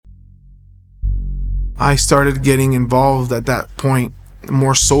I started getting involved at that point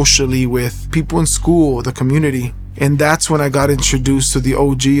more socially with people in school, the community. And that's when I got introduced to the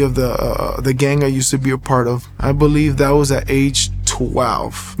OG of the gang I used to be a part of. I believe that was at age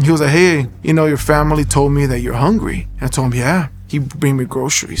 12. He was like, hey, your family told me that you're hungry. And I told him, yeah. He'd bring me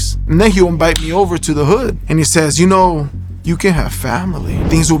groceries. And then he'll invite me over to the hood. And he says, you can have family.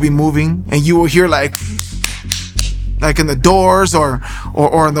 Things will be moving. And you will hear like in the doors or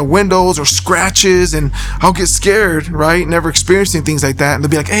in the windows or scratches. And I'll get scared, right? Never experiencing things like that. And they'll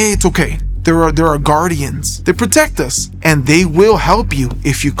be like, hey, it's okay. There are guardians. They protect us. And they will help you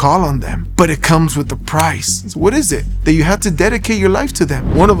if you call on them. But it comes with a price. So what is it? That you have to dedicate your life to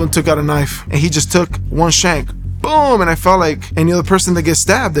them. One of them took out a knife. And he just took one shank. Boom, and I felt like any other person that gets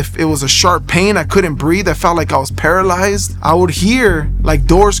stabbed, if it was a sharp pain, I couldn't breathe, I felt like I was paralyzed. I would hear like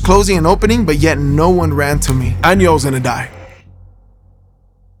doors closing and opening, but yet no one ran to me. I knew I was gonna die.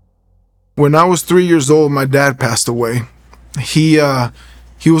 When I was 3 years old, my dad passed away. He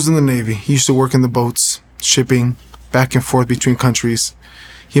was in the Navy. He used to work in the boats, shipping back and forth between countries.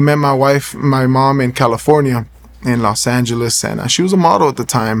 He met my mom in California, in Los Angeles, and she was a model at the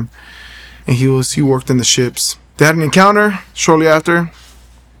time. And he worked in the ships. They had an encounter shortly after.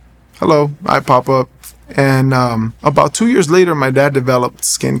 Hello, I pop up. And about 2 years later, my dad developed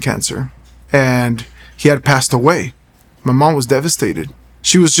skin cancer. And he had passed away. My mom was devastated.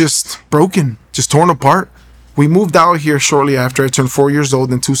 She was just broken, just torn apart. We moved out here shortly after I turned 4 years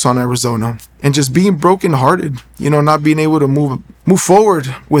old in Tucson, Arizona. And just being brokenhearted, not being able to move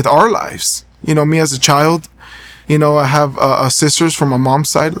forward with our lives. Me as a child, I have sisters from my mom's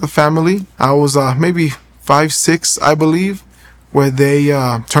side of the family. I was maybe 5, 6, I believe, where they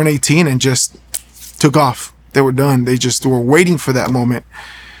turned 18 and just took off. They were done. They just were waiting for that moment.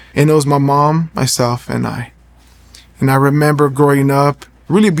 And it was my mom, myself, and I. And I remember growing up,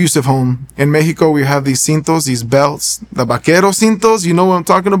 really abusive home. In Mexico, we have these cintos, these belts, the vaquero cintos. You know what I'm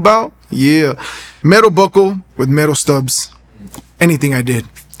talking about? Yeah. Metal buckle with metal stubs. Anything I did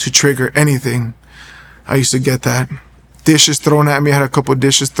to trigger anything, I used to get that. Dishes thrown at me. I had a couple of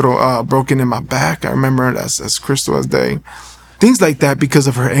dishes broken in my back. I remember it as crystal as day. Things like that because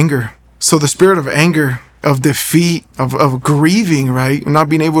of her anger. So the spirit of anger, of defeat, of grieving, right? Not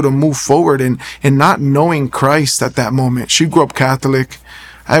being able to move forward and not knowing Christ at that moment. She grew up Catholic.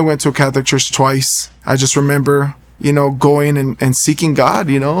 I went to a Catholic church twice. I just remember, going and seeking God,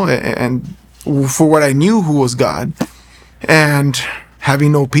 and for what I knew who was God. And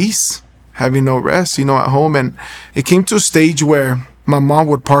having no peace. Having no rest, at home. And it came to a stage where my mom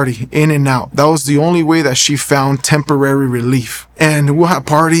would party in and out. That was the only way that she found temporary relief. And we'll have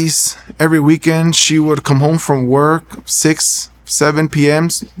parties every weekend. She would come home from work, 6, 7 p.m.,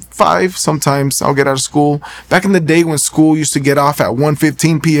 5 sometimes. I'll get out of school. Back in the day when school used to get off at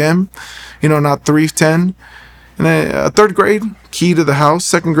 1:15 p.m., not 3:10. And then third grade, key to the house.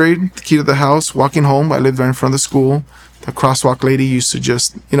 Second grade, key to the house. Walking home, I lived right in front of the school. The crosswalk lady used to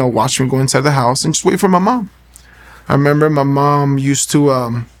just, watch me go inside the house and just wait for my mom. I remember my mom used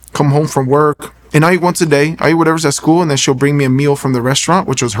to come home from work, and I eat once a day. I eat whatever's at school, and then she'll bring me a meal from the restaurant,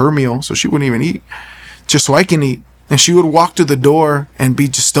 which was her meal, so she wouldn't even eat, just so I can eat. And she would walk to the door and be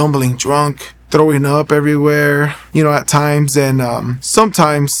just stumbling, drunk, throwing up everywhere, at times. And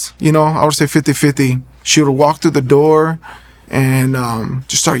sometimes, I would say 50-50. She would walk through the door and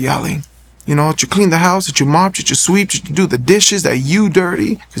just start yelling. Did you clean the house? Did you mop? Did you sweep? Did you do the dishes? That you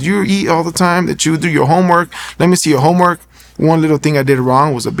dirty? Because you eat all the time. That you do your homework? Let me see your homework. One little thing I did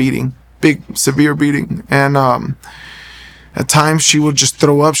wrong was a beating. Big, severe beating. And at times she would just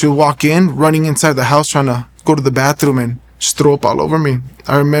throw up. She would walk in, running inside the house, trying to go to the bathroom and just throw up all over me.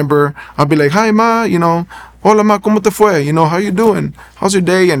 I remember I'd be like, hi, ma, hola, ma, ¿cómo te fue? How you doing? How's your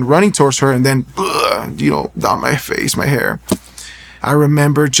day? And running towards her and then, down my face, my hair. I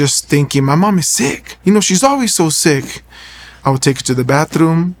remember just thinking, my mom is sick. She's always so sick. I would take her to the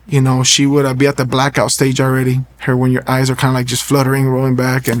bathroom. She would be at the blackout stage already. Her when your eyes are kind of like just fluttering, rolling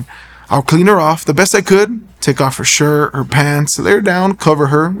back. And I'll clean her off the best I could. Take off her shirt, her pants, lay her down, cover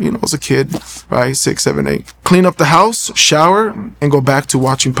her, as a kid, right? 6, 7, 8. Clean up the house, shower, and go back to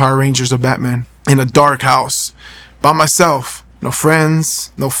watching Power Rangers or Batman in a dark house by myself. No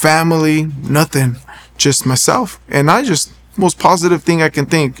friends, no family, nothing. Just myself. And most positive thing I can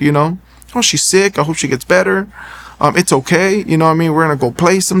think, oh, she's sick. I hope she gets better. It's okay. We're going to go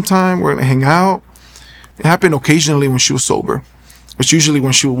play sometime. We're going to hang out. It happened occasionally when she was sober. But usually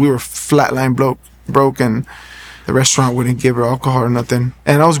when we were flatline broke and the restaurant wouldn't give her alcohol or nothing.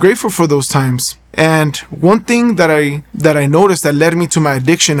 And I was grateful for those times. And one thing that I noticed that led me to my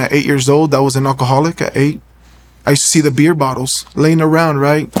addiction at 8 years old, I was an alcoholic at 8. I used to see the beer bottles laying around,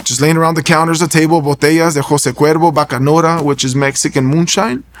 right? Just laying around the counters, the table, botellas de Jose Cuervo, Bacanora, which is Mexican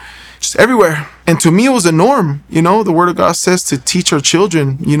moonshine, just everywhere. And to me, it was a norm. The Word of God says to teach our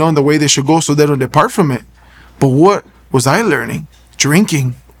children, in the way they should go so they don't depart from it. But what was I learning?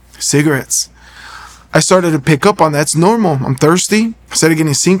 Drinking, cigarettes. I started to pick up on that. It's normal. I'm thirsty. Instead of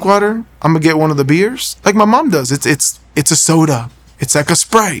getting sink water, I'm going to get one of the beers like my mom does. It's a soda. It's like a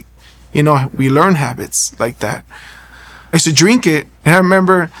Sprite. We learn habits like that. I used to drink it, and I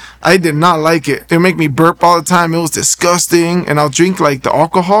remember I did not like it. It would make me burp all the time. It was disgusting. And I'll drink like the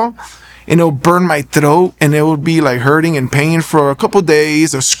alcohol, and it'll burn my throat, and it would be like hurting and pain for a couple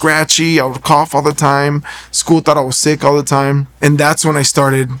days, or scratchy. I would cough all the time. School thought I was sick all the time. And that's when I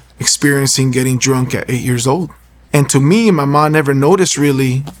started experiencing getting drunk at 8 years old. And to me, my mom never noticed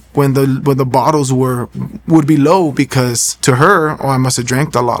really when the bottles would be low, because to her, I must have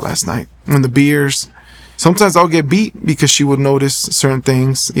drank a lot last night. And the beers, sometimes I'll get beat because she would notice certain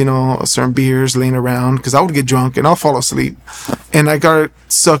things, certain beers laying around, because I would get drunk and I'll fall asleep. And I got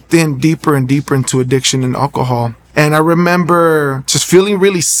sucked in deeper and deeper into addiction and alcohol. And I remember just feeling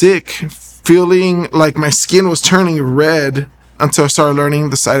really sick, feeling like my skin was turning red, until I started learning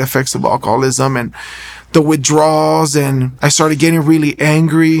the side effects of alcoholism and the withdrawals, and I started getting really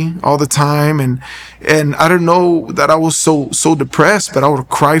angry all the time, and I don't know that I was so depressed, but I would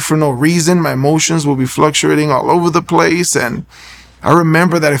cry for no reason. My emotions would be fluctuating all over the place, and I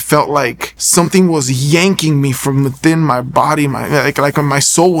remember that it felt like something was yanking me from within my body, like my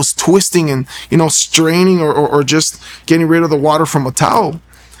soul was twisting and straining or just getting rid of the water from a towel,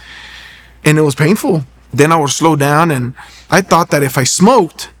 and it was painful. Then I would slow down, and I thought that if I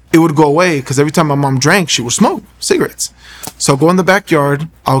smoked, it would go away, because every time my mom drank, she would smoke cigarettes. So I'll go in the backyard,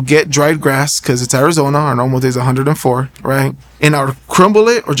 I'll get dried grass, because it's Arizona, our normal day is 104, right? And I would crumble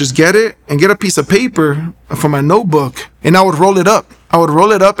it or just get it and get a piece of paper from my notebook, and I would roll it up.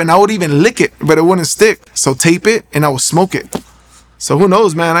 And I would even lick it, but it wouldn't stick. So tape it, and I would smoke it. So who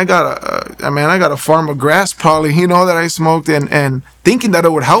knows, man? I got a farm of grass probably, that I smoked, and thinking that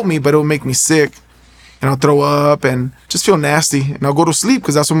it would help me, but it would make me sick. And I'll throw up and just feel nasty. And I'll go to sleep,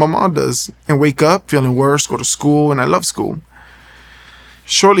 because that's what my mom does. And wake up feeling worse, go to school, and I love school.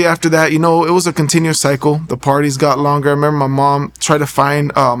 Shortly after that, it was a continuous cycle. The parties got longer. I remember my mom tried to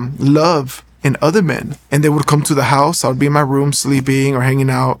find love in other men. And they would come to the house. I would be in my room sleeping or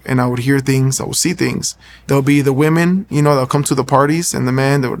hanging out, and I would hear things. I would see things. There'll be the women, that'll come to the parties, and the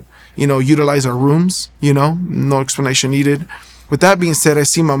men that would, utilize our rooms, no explanation needed. With that being said, I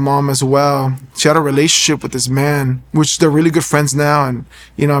see my mom as well. She had a relationship with this man, which they're really good friends now. And,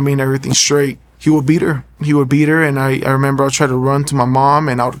 everything's straight. He would beat her. And I remember I'd try to run to my mom,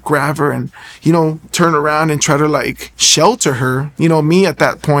 and I would grab her and, turn around and try to shelter her. Me at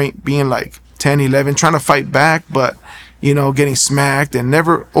that point being 10, 11, trying to fight back, but, getting smacked, and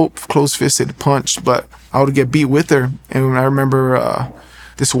never close-fisted punched, but I would get beat with her. And I remember,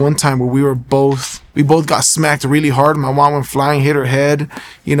 this one time where we both got smacked really hard. My mom went flying, hit her head,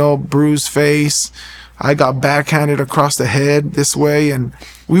 bruised face. I got backhanded across the head this way, and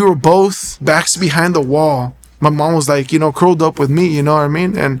we were both backs behind the wall. My mom was curled up with me, you know what I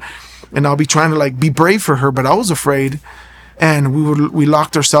mean? And I'll be trying to be brave for her, but I was afraid. And we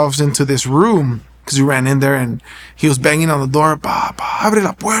locked ourselves into this room, because we ran in there, and he was banging on the door. Pa, abre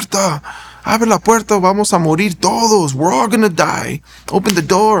la puerta. Abre la puerta, vamos a morir todos. We're all gonna die. Open the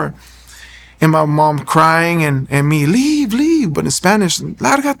door. And my mom crying, and me, leave. But in Spanish,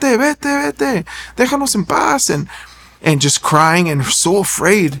 lárgate, vete. Déjanos en paz. And just crying and so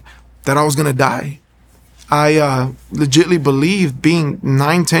afraid that I was gonna die. I legitimately believed, being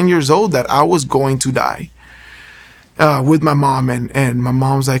 9, 10 years old, that I was going to die. With my mom, and my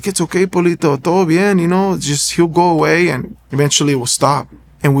mom's like, it's okay, Polito, todo bien, just he'll go away, and eventually it will stop.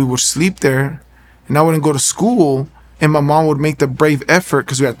 And we would sleep there, and I wouldn't go to school, and my mom would make the brave effort,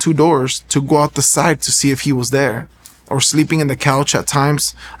 because we had 2 doors, to go out the side to see if he was there, or sleeping in the couch at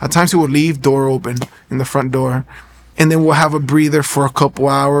times. At times he would leave door open in the front door, and then we'll have a breather for a couple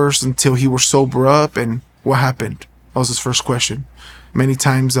hours until he would sober up. And what happened? That was his first question. Many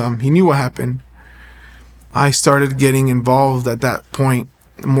times he knew what happened. I started getting involved at that point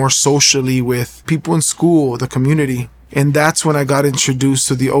more socially with people in school, the community. And that's when I got introduced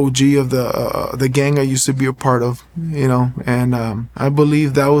to the OG of the gang I used to be a part of, and I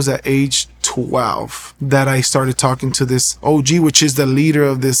believe that was at age 12 that I started talking to this OG, which is the leader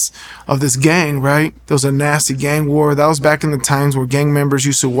of this gang, right? There was a nasty gang war. That was back in the times where gang members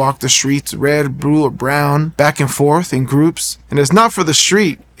used to walk the streets, red, blue, or brown, back and forth in groups. And it's not for the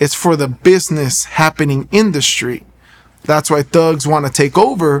street, it's for the business happening in the street. That's why thugs want to take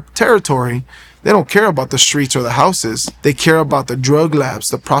over territory. They don't care about the streets or the houses. They care about the drug labs,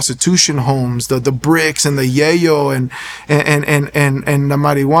 the prostitution homes, the bricks and the yayo and the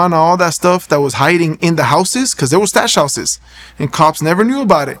marijuana, all that stuff that was hiding in the houses, because there were stash houses and cops never knew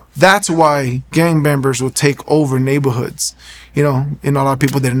about it. That's why gang members would take over neighborhoods. You know, and a lot of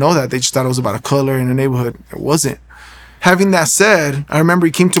people didn't know that. They just thought it was about a color in a neighborhood. It wasn't. Having that said, I remember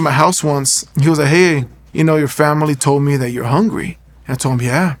he came to my house once. He was like, hey, you know, your family told me that you're hungry. And I told him,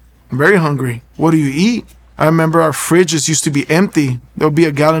 yeah, I'm very hungry. What do you eat? I remember our fridges used to be empty. There would be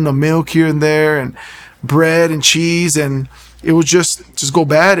a gallon of milk here and there and bread and cheese, and it would just go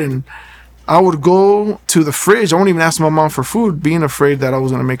bad. And I would go to the fridge. I wouldn't even ask my mom for food, being afraid that I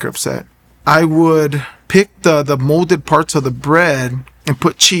was going to make her upset. I would pick the molded parts of the bread and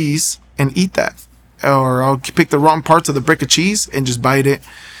put cheese and eat that. Or I'll pick the wrong parts of the brick of cheese and just bite it.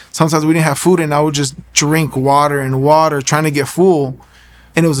 Sometimes we didn't have food and I would just drink water and water trying to get full.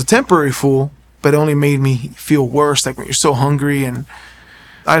 And it was a temporary full, but it only made me feel worse. Like when you're so hungry, and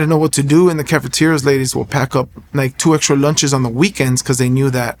I didn't know what to do. And the cafeterias ladies will pack up like 2 extra lunches on the weekends because they knew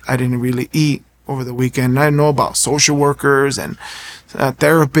that I didn't really eat over the weekend. And I didn't know about social workers and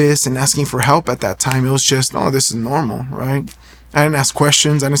therapists and asking for help at that time. It was just, oh, this is normal, right? I didn't ask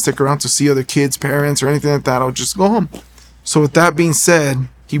questions. I didn't stick around to see other kids' parents or anything like that. I would just go home. So with that being said,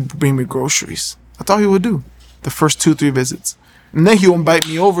 he'd bring me groceries. That's all he would do the first 2-3 visits. And then he would invite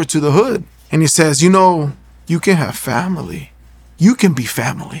me over to the hood. And he says, you know, you can have family. You can be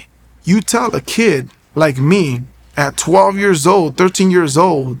family. You tell a kid like me at 12 years old, 13 years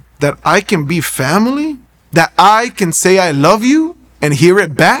old, that I can be family, that I can say I love you and hear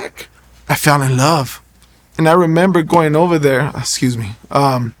it back. I fell in love. And I remember going over there,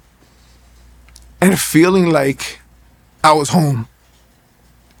 and feeling like I was home.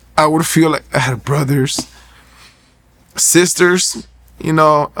 I would feel like I had brothers, sisters, you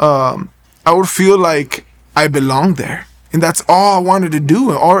know, I would feel like I belonged there. And that's all I wanted to do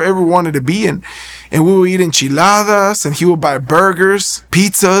and all I ever wanted to be. And we would eat enchiladas and he would buy burgers,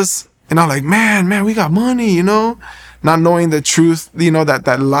 pizzas. And I'm like, man, we got money, you know, not knowing the truth, you know,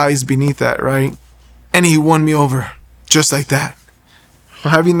 that lies beneath that, right? And he won me over just like that.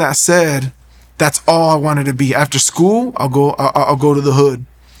 Having that said, that's all I wanted to be. After school, I'll go to the hood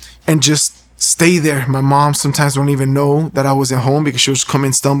and just stay there. My mom sometimes don't even know that I was at home because she would come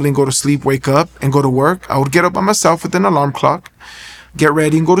in stumbling, go to sleep, wake up and go to work. I would get up by myself with an alarm clock, get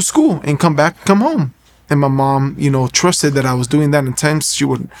ready and go to school and come back, come home. And my mom, you know, trusted that I was doing that. And times she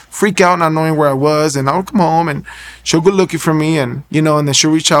would freak out not knowing where I was. And I would come home and she'll go looking for me. And, you know, and then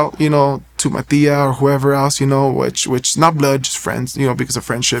she'll reach out, you know, to my tia or whoever else, you know, which not blood, just friends, you know, because of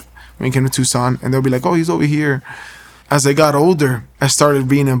friendship when we came to Tucson. And they'll be like, oh, he's over here. As I got older, I started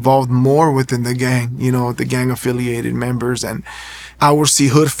being involved more within the gang, you know, the gang affiliated members. And I would see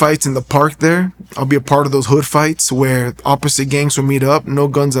hood fights in the park there. I'll be a part of those hood fights where opposite gangs will meet up. No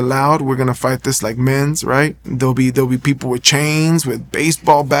guns allowed. We're going to fight this like men's, right? There'll be people with chains, with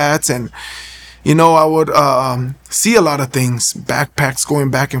baseball bats. And, you know, I would see a lot of things, backpacks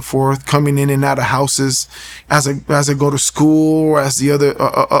going back and forth, coming in and out of houses as I go to school, or as the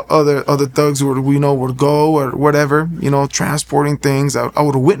other thugs would go or whatever, you know, transporting things. I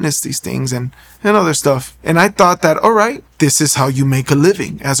would witness these things and other stuff. And I thought that, all right, this is how you make a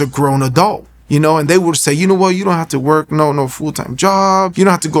living as a grown adult. You know, and they would say, you know what, you don't have to work, no full-time job. You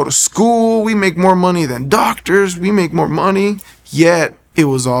don't have to go to school. We make more money than doctors. We make more money. Yet it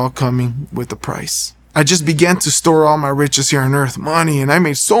was all coming with a price. I just began to store all my riches here on earth, money, and I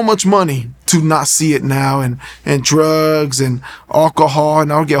made so much money to not see it now, and drugs and alcohol,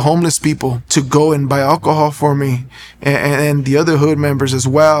 and I would get homeless people to go and buy alcohol for me, and the other hood members as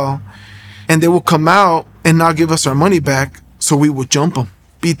well. And they will come out and not give us our money back, so we would jump them,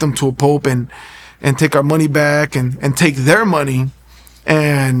 beat them to a pulp, and take our money back, and take their money,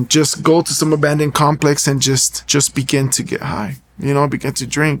 and just go to some abandoned complex and just begin to get high, you know, begin to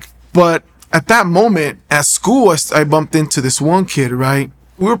drink. But at that moment, at school, I bumped into this one kid, right?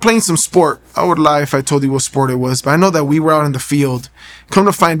 We were playing some sport. I would lie if I told you what sport it was, but I know that we were out in the field. Come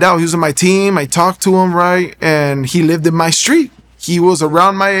to find out, he was on my team. I talked to him, right? And he lived in my street. He was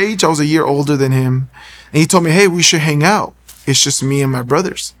around my age. I was a year older than him. And he told me, hey, we should hang out. It's just me and my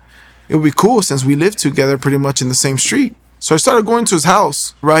brothers. It would be cool since we lived together pretty much in the same street. So I started going to his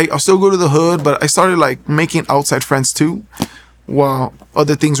house, right? I'll still go to the hood, but I started like making outside friends too, while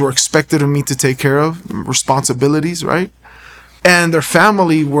other things were expected of me to take care of, responsibilities, right? And their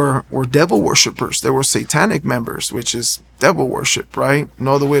family were devil worshippers. They were satanic members, which is devil worship, right?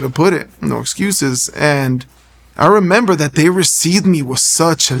 No other way to put it. No excuses. And I remember that they received me with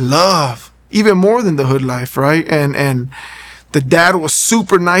such love, even more than the hood life, right? And The dad was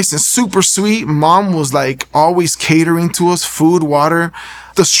super nice and super sweet. Mom was like always catering to us, food, water.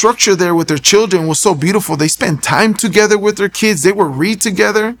 The structure there with their children was so beautiful. They spent time together with their kids. They would read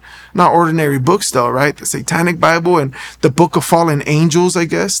together. Not ordinary books though, right? The Satanic Bible and the Book of Fallen Angels, I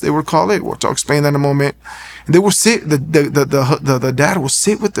guess they would call it. I'll explain that in a moment. And they would sit, the dad would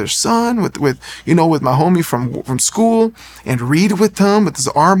sit with their son, with my homie from school and read with him with his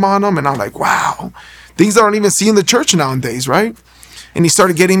arm on him. And I'm like, wow, things I don't even see in the church nowadays, right? And he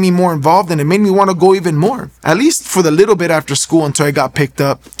started getting me more involved, and it made me want to go even more, at least for the little bit after school until I got picked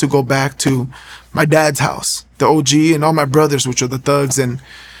up to go back to my dad's house, the OG, and all my brothers, which are the thugs. And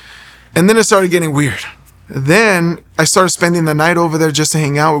then it started getting weird. Then I started spending the night over there just to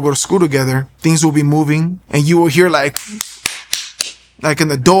hang out. We'll go to school together. Things will be moving, and you will hear like in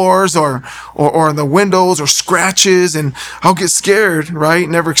the doors or in the windows or scratches, and I'll get scared, right?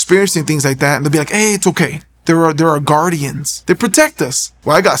 Never experiencing things like that. And they'll be like, hey, it's okay. There are guardians. They protect us.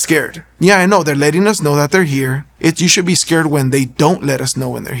 Well, I got scared. Yeah, I know. They're letting us know that they're here. You should be scared when they don't let us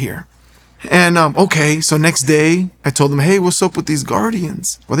know when they're here. And, okay. So next day I told them, hey, what's up with these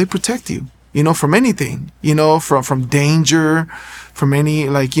guardians? Well, they protect you, from anything, from danger, from any,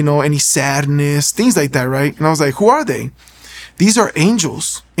 any sadness, things like that. Right. And I was like, who are they? These are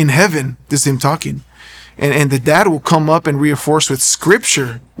angels in heaven. This is him talking. And the dad will come up and reinforce with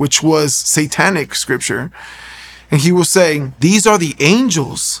scripture, which was satanic scripture. And he will say, these are the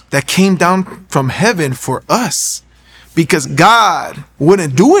angels that came down from heaven for us, because God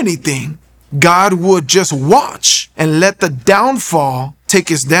wouldn't do anything. God would just watch and let the downfall take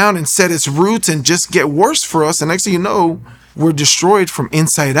us down and set its roots and just get worse for us. And next thing you know, we're destroyed from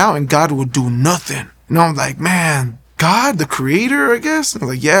inside out, and God will do nothing. And I'm like, man, God, the creator, I guess. I'm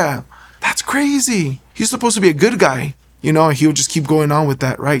like, yeah, that's crazy. He's supposed to be a good guy, and he'll just keep going on with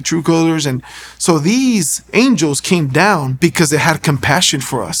that, right? True colors. And so these angels came down because they had compassion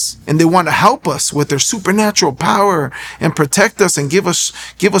for us, and they want to help us with their supernatural power and protect us and give us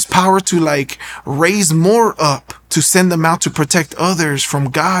power to raise more up, to send them out to protect others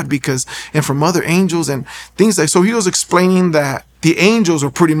from God and from other angels and things like. So he was explaining that the angels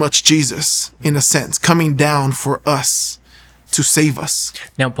were pretty much Jesus in a sense, coming down for us to save us.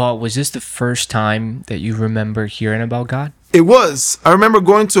 Now, Paul, was this the first time that you remember hearing about God? It was. I remember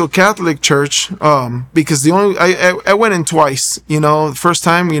going to a Catholic church because I went in twice. The first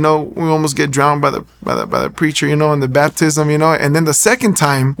time, we almost get drowned by the preacher, in the baptism, and then the second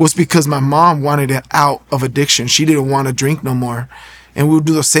time was because my mom wanted it out of addiction. She didn't want to drink no more, and we would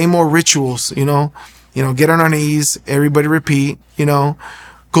do the same old rituals. Get on our knees, everybody repeat.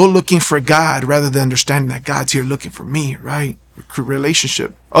 Go looking for God rather than understanding that God's here looking for me, right?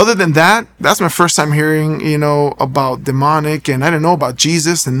 Relationship. Other than that, that's my first time hearing, about demonic, and I didn't know about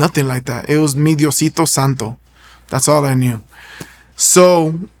Jesus and nothing like that. It was mi Diosito Santo. That's all I knew.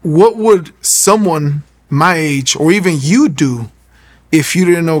 So what would someone my age or even you do if you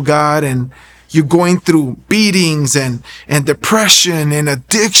didn't know God and you're going through beatings and depression and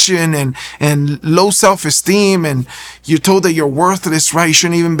addiction and low self-esteem, and you're told that you're worthless, right? You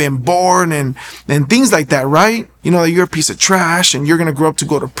shouldn't even been born and things like that, right? That you're a piece of trash and you're going to grow up to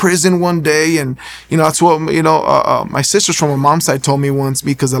go to prison one day. And, that's what, my sisters from my mom's side told me once,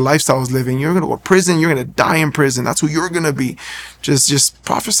 because the lifestyle I was living, you're going to go to prison, you're going to die in prison. That's who you're going to be. Just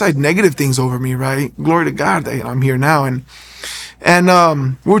prophesied negative things over me, right? Glory to God that I'm here now. And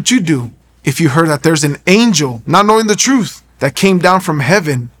what would you do if you heard that there's an angel, not knowing the truth, that came down from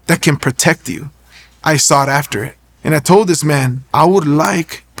heaven that can protect you? I sought after it. And I told this man, I would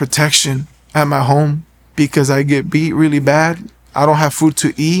like protection at my home because I get beat really bad. I don't have food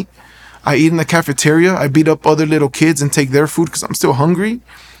to eat. I eat in the cafeteria. I beat up other little kids and take their food because I'm still hungry,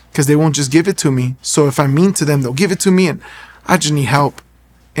 because they won't just give it to me. So if I'm mean to them, they'll give it to me, and I just need help.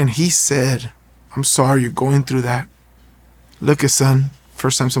 And he said, I'm sorry you're going through that. Look, son.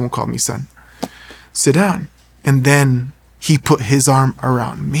 First time someone called me son. Sit down. And then he put his arm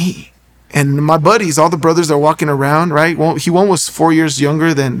around me. And my buddies, all the brothers that are walking around, right? Well, one was 4 years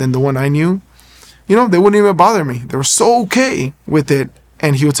younger than the one I knew. They wouldn't even bother me. They were so okay with it.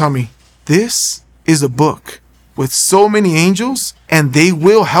 And he would tell me, this is a book with so many angels, and they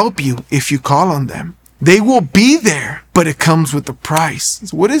will help you if you call on them. They will be there, but it comes with a price.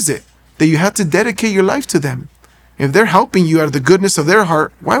 So what is it? That you have to dedicate your life to them. If they're helping you out of the goodness of their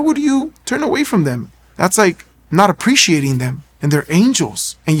heart, why would you turn away from them? That's like not appreciating them. And they're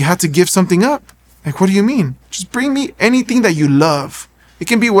angels, and you have to give something up. Like, what do you mean? Just bring me anything that you love. It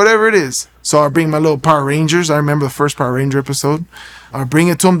can be whatever it is. So I'll bring my little Power Rangers. I remember the first Power Ranger episode. I'll bring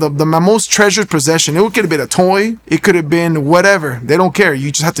it to them, my most treasured possession. It could have been a toy. It could have been whatever. They don't care.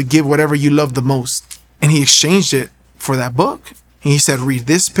 You just have to give whatever you love the most. And he exchanged it for that book. And he said, read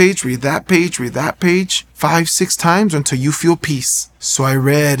this page, read that page 5, 6 times until you feel peace. So I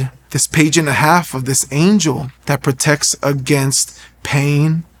read this page and a half of this angel that protects against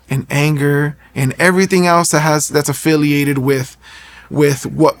pain and anger and everything else that's affiliated with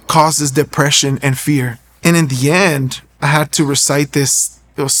what causes depression and fear. And in the end, I had to recite this.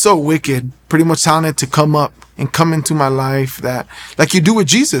 It was so wicked, pretty much telling it to come up and come into my life, that like you do with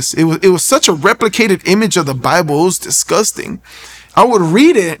Jesus. It was such a replicated image of the Bible. It was disgusting. I would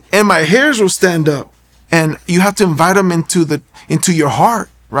read it and my hairs would stand up. And you have to invite them into your heart,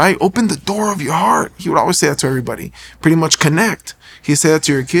 right? Open the door of your heart. He would always say that to everybody. Pretty much connect. He said that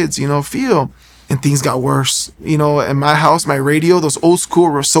to your kids, feel. And things got worse. In my house, my radio, those old school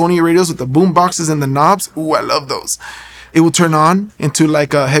Sony radios with the boom boxes and the knobs. Ooh, I love those. It would turn on into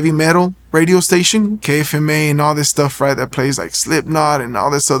like a heavy metal radio station, KFMA and all this stuff, right? That plays like Slipknot and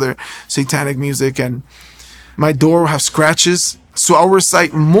all this other satanic music. And my door will have scratches. So I'll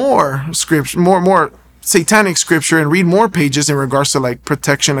recite more scripture, more satanic scripture, and read more pages in regards to like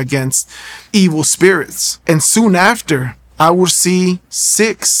protection against evil spirits. And soon after, I will see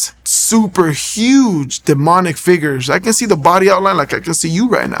 6 super huge demonic figures. I can see the body outline like I can see you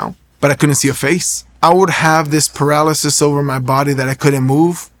right now, but I couldn't see a face. I would have this paralysis over my body that I couldn't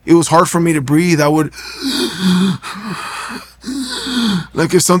move. It was hard for me to breathe. I would,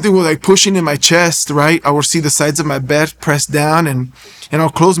 like if something was like pushing in my chest, right? I would see the sides of my bed pressed down, and I'll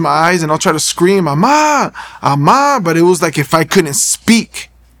close my eyes and I'll try to scream, "Ama, Ama," but it was like if I couldn't speak,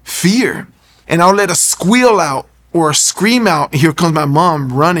 fear. And I'll let a squeal out or a scream out. Here comes my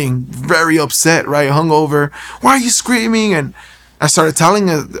mom running, very upset, right? Hungover. "Why are you screaming?" And I started telling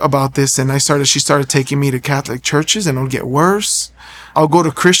her about this, and she started taking me to Catholic churches, and it'll get worse. I'll go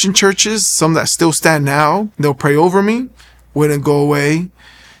to Christian churches, some that still stand now. They'll pray over me, wouldn't go away.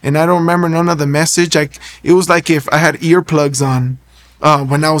 And I don't remember none of the message. It was like if I had earplugs on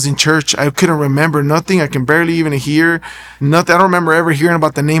when I was in church. I couldn't remember nothing. I can barely even hear nothing. I don't remember ever hearing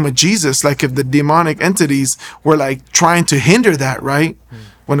about the name of Jesus, like if the demonic entities were like trying to hinder that, right?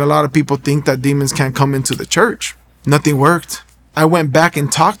 When a lot of people think that demons can't come into the church. Nothing worked. I went back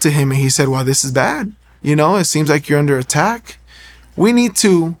and talked to him, and he said, "Well, this is bad. It seems like you're under attack. We need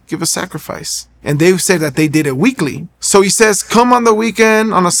to give a sacrifice." And they said that they did it weekly. So he says, "Come on the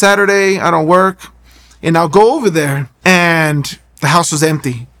weekend, on a Saturday, I don't work, and I'll go over there." And the house was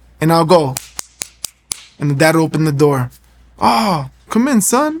empty. And I'll go. And the dad opened the door. "Oh, come in,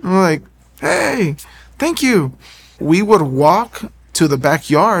 son." I'm like, "Hey, thank you." We would walk to the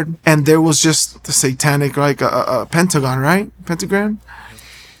backyard, and there was just the satanic, like a pentagon, right? Pentagram.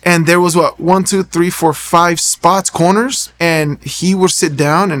 And there was 1, 2, 3, 4, 5 spots, corners, and he would sit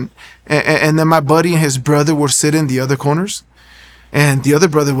down, and then my buddy and his brother would sit in the other corners, and the other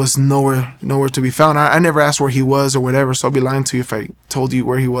brother was nowhere to be found. I never asked where he was or whatever, so I'll be lying to you if I told you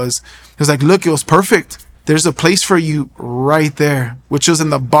where he was. He was like, "Look, it was perfect. There's a place for you right there," which was in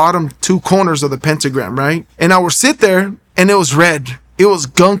the bottom 2 corners of the pentagram, right? And I would sit there, and it was red. It was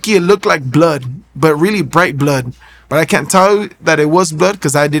gunky. It looked like blood, but really bright blood. But I can't tell you that it was blood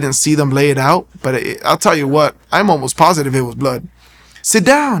because I didn't see them lay it out. But I'll tell you what, I'm almost positive it was blood. "Sit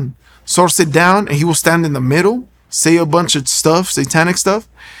down." So I'll sit down, and he will stand in the middle, say a bunch of stuff, satanic stuff.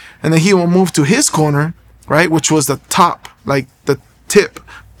 And then he will move to his corner, right, which was the top, like the tip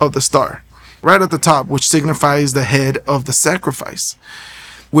of the star, right at the top, which signifies the head of the sacrifice.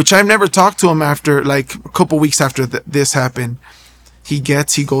 Which I've never talked to him after, like a couple weeks after this happened. He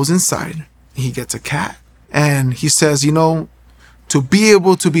goes inside, he gets a cat, and he says, to be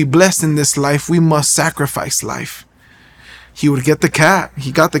able to be blessed in this life, we must sacrifice life. He would get the cat.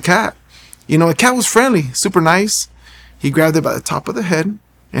 He got the cat. The cat was friendly, super nice. He grabbed it by the top of the head.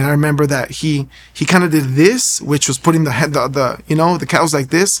 And I remember that he kind of did this, which was putting the head, the cat was like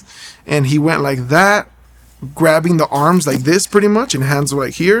this. And he went like that, grabbing the arms like this pretty much, and hands were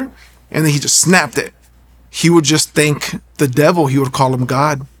like here. And then he just snapped it. He would just thank the devil. He would call him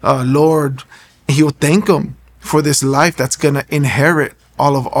God, Lord. And he would thank him for this life that's going to inherit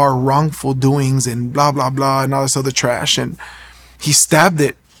all of our wrongful doings and blah, blah, blah, and all this other trash. And he stabbed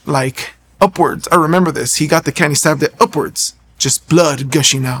it like upwards. I remember this. He got the cat and he stabbed it upwards, just blood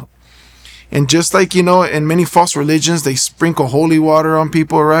gushing out. And just like, in many false religions, they sprinkle holy water on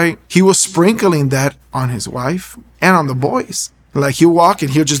people, right? He was sprinkling that on his wife and on the boys. Like he'll walk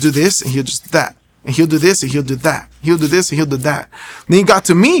and he'll just do this and he'll just that. And he'll do this and he'll do that. He'll do this and he'll do that. Then he got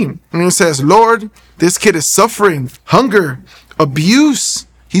to me and he says, "Lord, this kid is suffering hunger, abuse.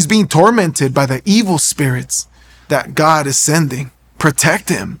 He's being tormented by the evil spirits that God is sending. Protect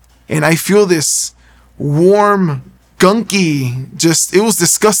him." And I feel this warm gunky, just, it was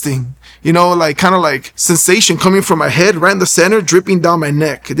disgusting. You know, like kind of like sensation coming from my head right in the center, dripping down my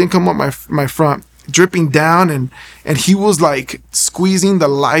neck. It didn't come up my front, dripping down. And he was like squeezing the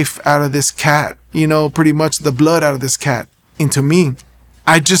life out of this cat, you know, pretty much the blood out of this cat into me.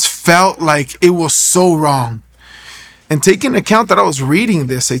 I just felt like it was so wrong. And taking account that I was reading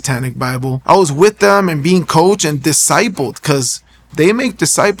this Satanic Bible, I was with them and being coached and discipled, because they make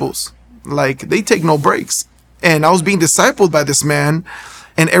disciples. Like, they take no breaks. And I was being discipled by this man,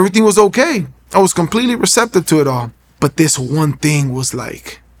 and everything was okay. I was completely receptive to it all. But this one thing was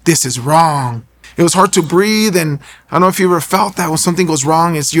like, this is wrong. It was hard to breathe. And I don't know if you ever felt that when something goes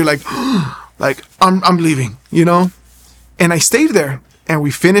wrong, it's you're like, like, I'm leaving, you know? And I stayed there. And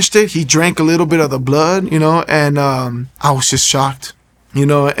we finished it. He drank a little bit of the blood, you know, and I was just shocked, you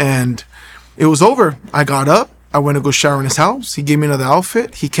know, and it was over. I got up. I went to go shower in his house. He gave me another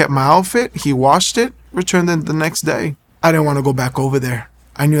outfit. He kept my outfit. He washed it, returned it the next day. I didn't want to go back over there.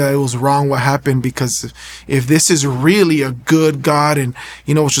 I knew that it was wrong what happened, because if this is really a good God and,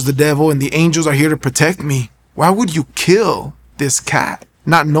 you know, which is the devil, and the angels are here to protect me, why would you kill this cat?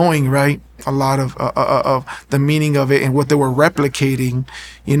 Not knowing, right, a lot of the meaning of it and what they were replicating,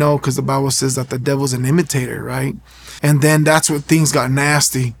 you know, because the Bible says that the devil's an imitator, right? And then that's when things got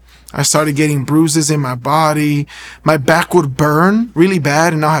nasty. I started getting bruises in my body. My back would burn really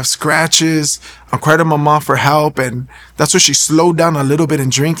bad, and I'll have scratches. I cried to my mom for help, and that's where she slowed down a little bit in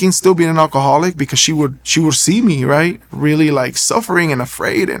drinking, still being an alcoholic, because she would see me, right, really like suffering and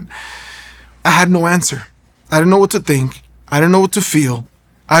afraid, and I had no answer. I didn't know what to think. I didn't know what to feel.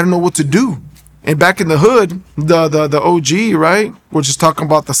 I don't know what to do. And back in the hood, the OG, right? We're just talking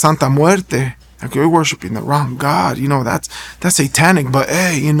about the Santa Muerte. Like, we're worshiping the wrong God. You know, that's satanic. But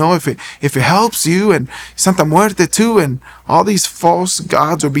hey, you know, if it helps you, and Santa Muerte too, and all these false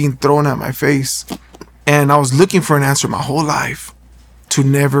gods are being thrown at my face. And I was looking for an answer my whole life to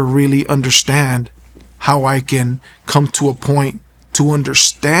never really understand how I can come to a point to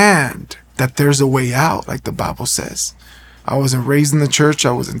understand that there's a way out, like the Bible says. I wasn't raised in the church.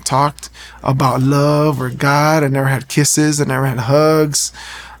 I wasn't taught about love or God. I never had kisses. I never had hugs.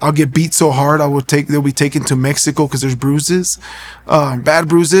 I'll get beat so hard they'll be taken to Mexico because there's bruises, bad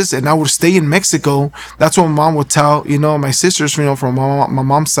bruises, and I would stay in Mexico. That's what my mom would tell, you know, my sisters, you know, from my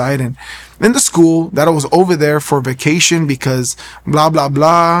mom's side, and in the school that I was over there for vacation because blah blah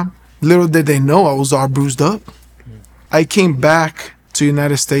blah. Little did they know I was all bruised up. I came back to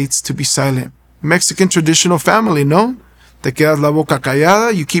United States to be silent. Mexican traditional family, no? Te quedas la boca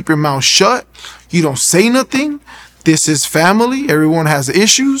callada. You keep your mouth shut. You don't say nothing. This is family. Everyone has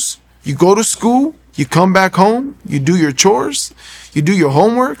issues. You go to school. You come back home. You do your chores. You do your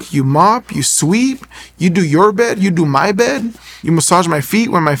homework. You mop. You sweep. You do your bed. You do my bed. You massage my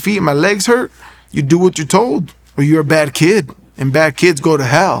feet when my feet and my legs hurt. You do what you're told. Or you're a bad kid. And bad kids go to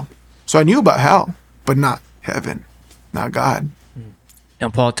hell. So I knew about hell, but not heaven. Not God. Now,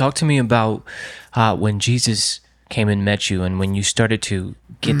 Paul, talk to me about when Jesus came and met you, and when you started to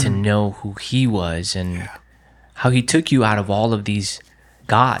get to know who he was, and how he took you out of all of these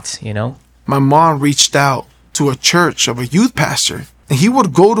gods, you know? My mom reached out to a church of a youth pastor, and he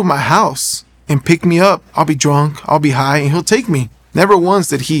would go to my house and pick me up. I'll be drunk, I'll be high, and he'll take me. Never once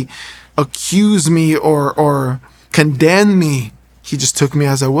did he accuse me or condemn me. He just took me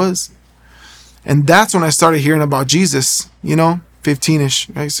as I was. And that's when I started hearing about Jesus, you know, 15-ish,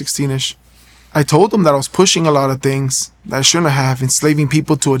 right, 16-ish. I told him that I was pushing a lot of things that I shouldn't have, enslaving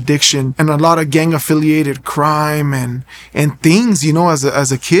people to addiction and a lot of gang-affiliated crime and things, you know, as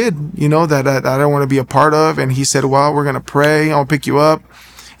a kid, you know, that I don't want to be a part of. And he said, well, we're going to pray. I'll pick you up.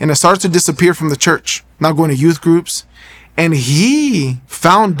 And I started to disappear from the church, not going to youth groups. And he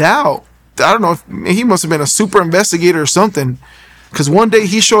found out, I don't know, if he must have been a super investigator or something. Because one day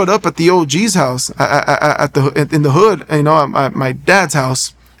he showed up at the OG's house in the hood, you know, at my dad's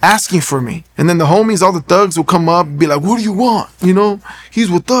house, asking for me. And then the homies, all the thugs will come up and be like, what do you want? You know, he's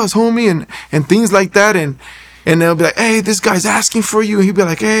with us, homie, and things like that. And they'll be like, hey, this guy's asking for you. And he'll be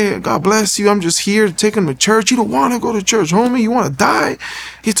like, hey, God bless you. I'm just here to take him to church. You don't want to go to church, homie. You want to die?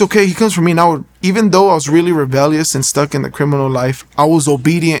 It's okay. He comes for me. And even though I was really rebellious and stuck in the criminal life, I was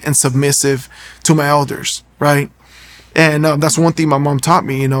obedient and submissive to my elders, right? And that's one thing my mom taught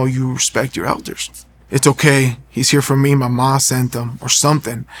me, you know, you respect your elders. It's okay. He's here for me. My mom sent him or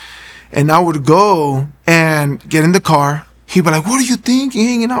something. And I would go and get in the car. He'd be like, what do you think? You're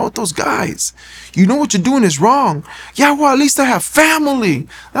hanging out with those guys. You know what you're doing is wrong. Yeah, well, at least I have family.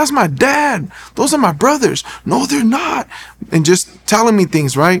 That's my dad. Those are my brothers. No, they're not. And just telling me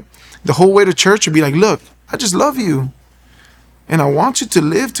things, right? The whole way to church would be like, look, I just love you. And I want you to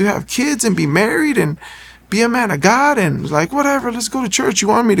live, to have kids and be married and be a man of God and like, whatever, let's go to church. You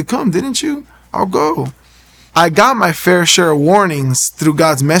wanted me to come, didn't you? I'll go. I got my fair share of warnings through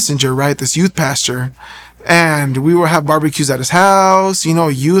God's messenger, right? This youth pastor. And we would have barbecues at his house,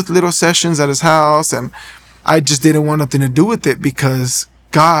 youth little sessions at his house. And I just didn't want nothing to do with it because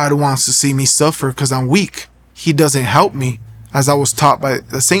God wants to see me suffer because I'm weak. He doesn't help me, as I was taught by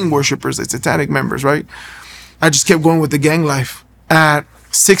the Satan worshipers, the satanic members, right? I just kept going with the gang life. At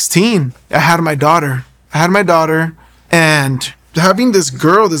 16, I had my daughter. And having this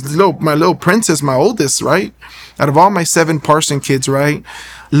girl, my little princess, my oldest, right? Out of all my 7 Parson kids, right?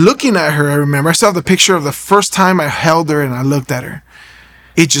 Looking at her, I remember, I saw the picture of the first time I held her and I looked at her.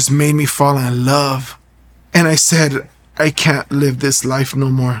 It just made me fall in love. And I said, I can't live this life no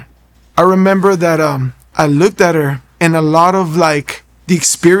more. I remember that I looked at her, and a lot of like the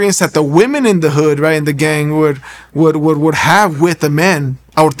experience that the women in the hood, right, in the gang would have with the men,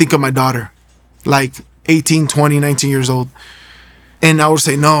 I would think of my daughter, like 18, 20, 19 years old. And I would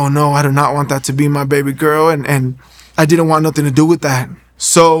say, no, I do not want that to be my baby girl. And I didn't want nothing to do with that.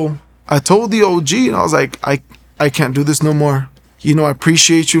 So I told the OG, and I was like, I can't do this no more. I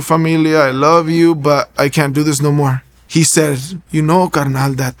appreciate you, familia. I love you, but I can't do this no more. He said,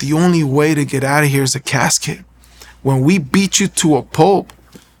 carnal, that the only way to get out of here is a casket. When we beat you to a pulp,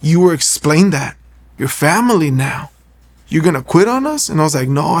 you were explained that. Your family now. You're going to quit on us? And I was like,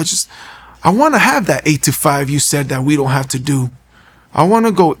 no, I want to have that 8 to 5 you said that we don't have to do. I want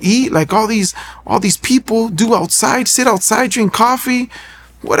to go eat like all these people do outside, sit outside, drink coffee,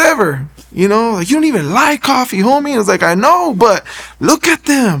 whatever. Like, you don't even like coffee, homie. And it's like, I know, but look at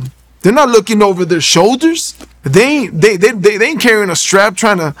them. They're not looking over their shoulders. They ain't carrying a strap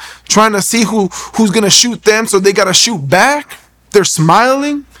trying to see who's gonna shoot them, so they gotta shoot back. They're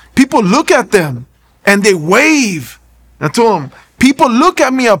smiling. People look at them and they wave. I told them, people look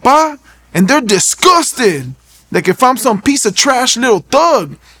at me, apa, and they're disgusted. Like if I'm some piece of trash little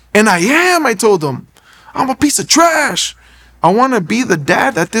thug. And I am, I told them. I'm a piece of trash. I want to be the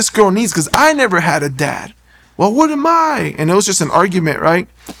dad that this girl needs because I never had a dad. Well, what am I? And it was just an argument, right?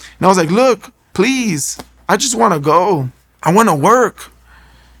 And I was like, look, please, I just want to go. I want to work.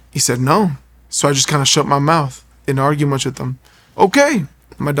 He said no. So I just kind of shut my mouth. Didn't argue much with them. Okay.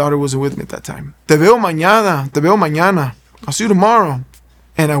 My daughter wasn't with me at that time. Te veo mañana. I'll see you tomorrow.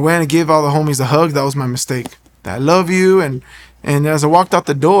 And I went and gave all the homies a hug. That was my mistake. I love you. And as I walked out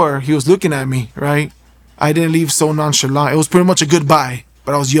the door, he was looking at me, right? I didn't leave so nonchalant. It was pretty much a goodbye,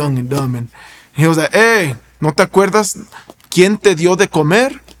 but I was young and dumb. And he was like, hey, ¿no te acuerdas quién te dio de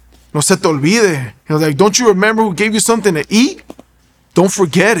comer? No se te olvide. He was like, don't you remember who gave you something to eat? Don't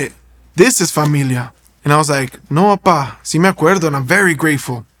forget it. This is familia. And I was like, no, apa, sí me acuerdo, and I'm very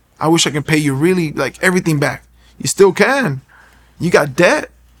grateful. I wish I can pay you really, like, everything back. You still can. You got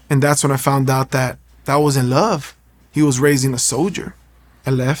debt. And that's when I found out that wasn't love. He was raising a soldier.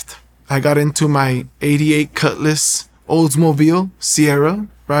 I left. I got into my 88 Cutlass Oldsmobile Sierra,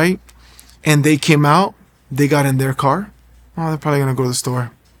 right? And they came out. They got in their car. Oh, they're probably going to go to the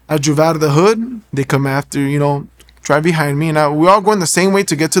store. I drove out of the hood. They come after, drive behind me. And we're all going the same way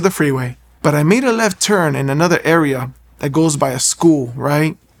to get to the freeway. But I made a left turn in another area that goes by a school,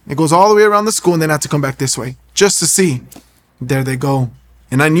 right? It goes all the way around the school and then I have to come back this way just to see. There they go.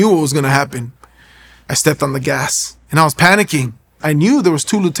 And I knew what was going to happen. I stepped on the gas and I was panicking. I knew there was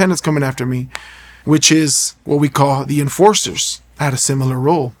 2 lieutenants coming after me, which is what we call the enforcers. I had a similar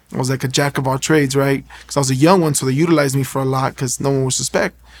role. I was like a jack of all trades, right? Because I was a young one, so they utilized me for a lot because no one would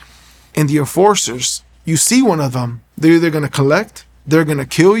suspect. And the enforcers, you see one of them, they're either going to collect, they're going to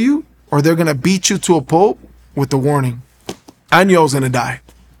kill you, or they're going to beat you to a pulp with the warning. I knew I was going to die.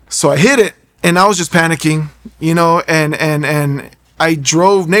 So I hit it, and I was just panicking, and I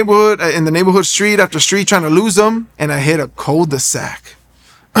drove in the neighborhood street after street trying to lose them, and I hit a cul-de-sac,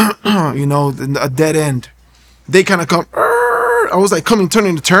 a dead end. They kind of come, I was like turning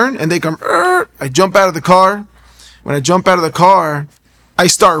to turn, and they come, I jump out of the car. When I jump out of the car, I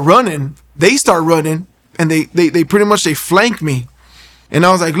start running. They start running, and they pretty much, they flank me. And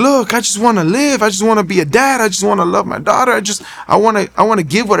I was like, look, I just want to live. I just want to be a dad. I just want to love my daughter. I want to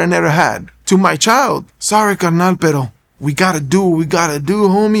give what I never had to my child. Sorry, carnal, pero we got to do what we got to do,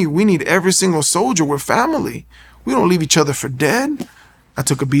 homie. We need every single soldier. We're family. We don't leave each other for dead. I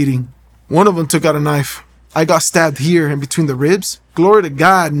took a beating. One of them took out a knife. I got stabbed here in between the ribs. Glory to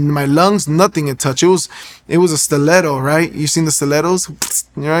God. In my lungs, nothing in touch. It was a stiletto, right? You seen the stilettos,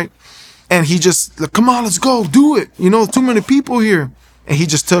 right? And he just, like, come on, let's go, do it. Too many people here. And he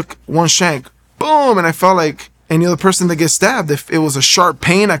just took one shank. Boom. And I felt like any other person that gets stabbed. If it was a sharp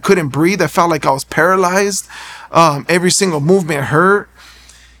pain, I couldn't breathe. I felt like I was paralyzed. Every single movement hurt.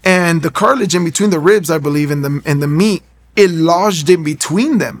 And and the cartilage in between the ribs, I believe, and the meat, it lodged in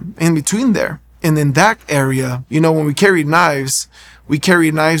between them, in between there. And in that area, when we carried knives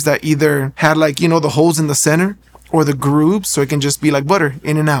that either had the holes in the center or the grooves, so it can just be like butter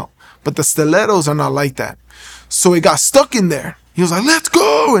in and out. But the stilettos are not like that. So it got stuck in there. He was like, let's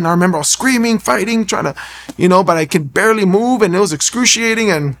go. And I remember I was screaming, fighting, trying to, but I could barely move, and it was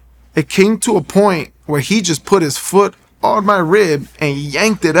excruciating. And it came to a point where he just put his foot on my rib and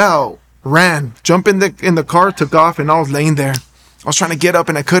yanked it out, ran, jumped in the car, took off, and I was laying there. I was trying to get up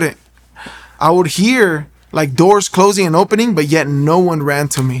and I couldn't. I would hear like doors closing and opening, but yet no one ran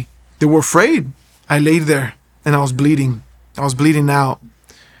to me. They were afraid. I laid there and I was bleeding. I was bleeding out.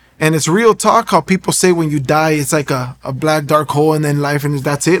 And it's real talk how people say when you die, it's like a black dark hole and then life and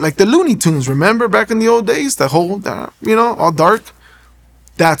that's it. Like the Looney Tunes, remember back in the old days? The hole, all dark.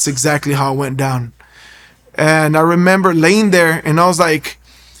 That's exactly how it went down. And I remember laying there and I was like,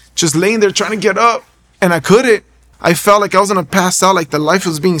 just laying there trying to get up and I couldn't. I felt like I was going to pass out, like the life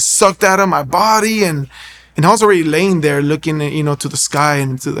was being sucked out of my body. And I was already laying there looking at, to the sky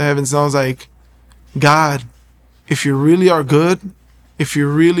and to the heavens. And I was like, God, if you really are good, if you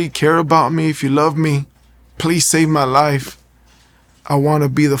really care about me, if you love me, please save my life. I want to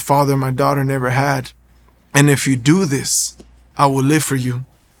be the father my daughter never had. And if you do this, I will live for you.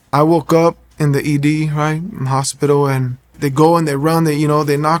 I woke up in the ED, right, in the hospital, and they go and they run,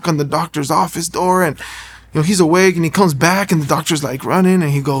 they knock on the doctor's office door, and, he's awake, and he comes back, and the doctor's like running,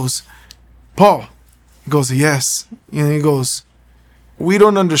 and he goes, Paul. He goes, yes. And he goes, we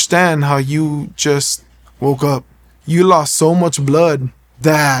don't understand how you just woke up. You lost so much blood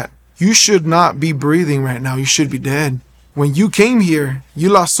that you should not be breathing right now. You should be dead. When you came here, you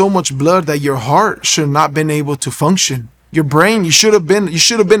lost so much blood that your heart should not been able to function. Your brain, you should have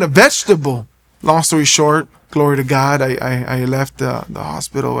been a vegetable. Long story short, glory to God, I left the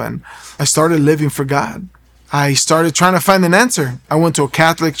hospital and I started living for God. I started trying to find an answer. I went to a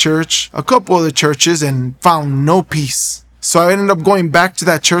Catholic church, a couple other churches, and found no peace. So I ended up going back to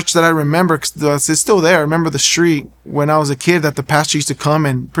that church that I remember, because it's still there. I remember the street when I was a kid that the pastor used to come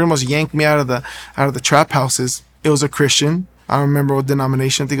and pretty much yank me out of the trap houses. It was a Christian. I don't remember what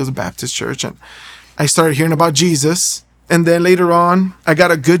denomination. I think it was a Baptist church. And I started hearing about Jesus. And then later on, I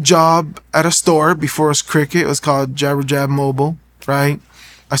got a good job at a store before it was Cricket. It was called Jabber Jab Mobile, right?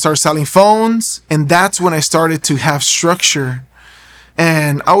 I started selling phones, and that's when I started to have structure.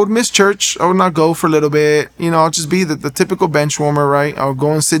 And I would miss church. I would not go for a little bit. I'll just be the typical bench warmer, right? I'll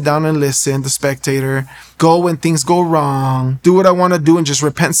go and sit down and listen, the spectator. Go when things go wrong. Do what I want to do and just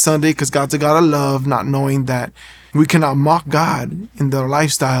repent Sunday, because God's a God of love, not knowing that we cannot mock God in the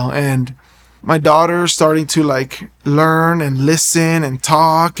lifestyle. And my daughter starting to learn and listen and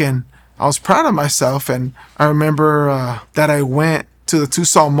talk, and I was proud of myself. And I remember that I went to the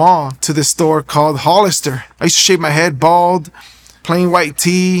Tucson Mall to this store called Hollister. I used to shave my head bald, plain white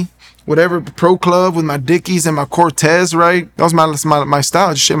tee, whatever, Pro Club with my Dickies and my Cortez, right? That was my style.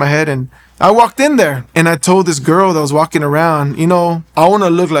 I just shaved my head, and I walked in there and I told this girl that was walking around, I want to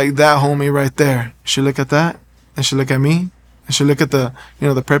look like that homie right there. She look at that and she look at me. And she'll look at the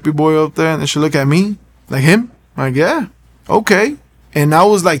preppy boy up there, and then she'll look at me, like him. I'm like, yeah, okay. And I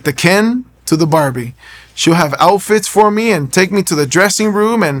was like the Ken to the Barbie. She'll have outfits for me and take me to the dressing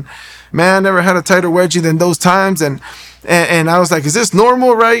room. And man, I never had a tighter wedgie than those times. And I was like, is this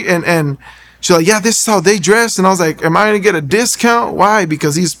normal, right? And she's like, yeah, this is how they dress. And I was like, am I going to get a discount? Why?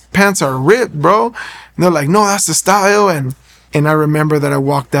 Because these pants are ripped, bro. And they're like, no, that's the style. And I remember that I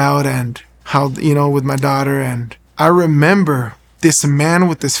walked out and how, with my daughter, and I remember this man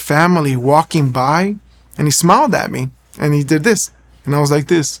with his family walking by, and he smiled at me and he did this, and I was like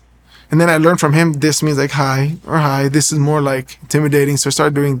this. And then I learned from him, this means like hi or hi. This is more like intimidating. So I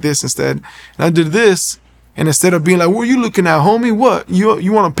started doing this instead. And I did this. And instead of being like, what are you looking at, homie? What?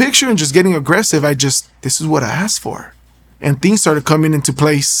 You want a picture? And just getting aggressive, this is what I asked for. And things started coming into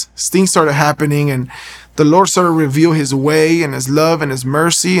place. Things started happening. And the Lord started to reveal his way and his love and his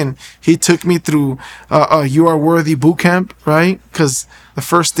mercy. And he took me through You Are Worthy boot camp, right? Because the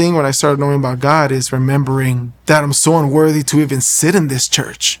first thing when I started knowing about God is remembering that I'm so unworthy to even sit in this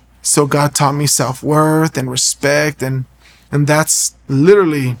church. So God taught me self-worth and respect. And that's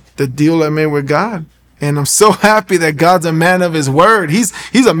literally the deal I made with God. And I'm so happy that God's a man of his word. He's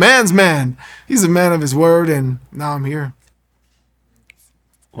a man's man. He's a man of his word. And now I'm here.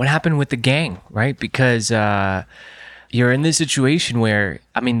 What happened with the gang, right? Because you're in this situation where,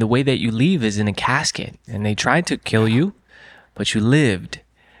 the way that you leave is in a casket, and they tried to kill you, but you lived.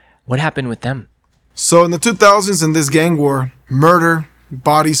 What happened with them? So in the 2000s, in this gang war, murder,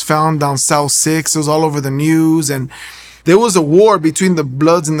 bodies found down South 6, it was all over the news, and There was a war between the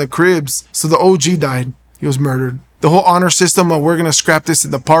Bloods and the Crips. So the OG died. He was murdered. The whole honor system of we're going to scrap this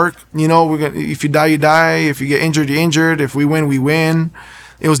in the park. You know, if you die, you die. If you get injured, you're injured. If we win, we win.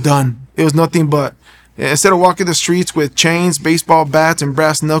 It was done. It was nothing but, instead of walking the streets with chains, baseball bats, and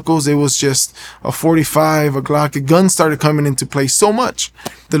brass knuckles, it was just a 45, a Glock. Guns started coming into play so much.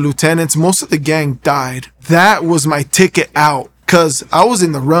 The lieutenants, most of the gang died. That was my ticket out. Because I was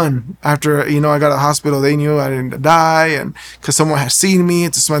in the run after, I got out of the hospital. They knew I didn't die, and because someone had seen me.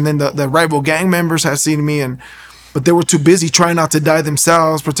 And then the rival gang members had seen me, but they were too busy trying not to die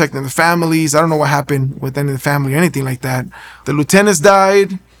themselves, protecting the families. I don't know what happened with any of the family or anything like that. The lieutenants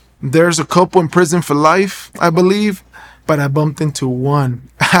died. There's a couple in prison for life, I believe. But I bumped into one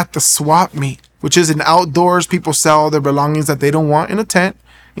at the swap meet, which is an outdoors. People sell their belongings that they don't want in a tent.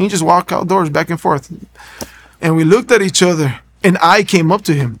 And you just walk outdoors back and forth. And we looked at each other. And I came up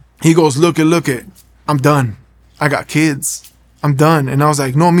to him. He goes, look it. I'm done. I got kids. I'm done. And I was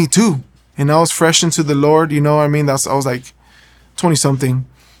like, no, me too. And I was fresh into the Lord. You know what I mean? I was like 20 something.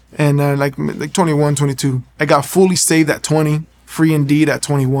 And like 21, 22. I got fully saved at 20. Free indeed at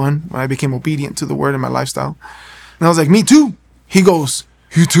 21. When I became obedient to the word in my lifestyle. And I was like, me too. He goes,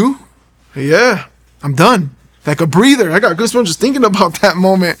 you too? Yeah, I'm done. Like a breather. I got goosebumps just thinking about that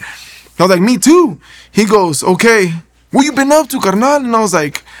moment. I was like, me too. He goes, okay. What you been up to, carnal? And I was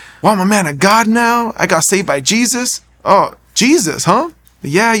like, wow, I'm a man of God now. I got saved by Jesus. Oh, Jesus, huh?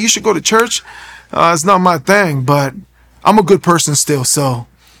 Yeah, you should go to church. It's not my thing, but I'm a good person still. So,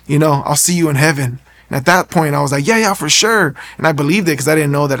 I'll see you in heaven. And at that point, I was like, yeah, for sure. And I believed it because I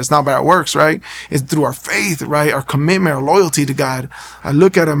didn't know that it's not by our works, right? It's through our faith, right? Our commitment, our loyalty to God. I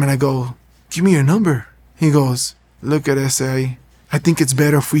look at him and I go, give me your number. He goes, look at S.A. I think it's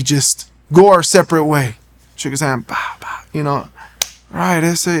better if we just go our separate way. Shook his hand, right,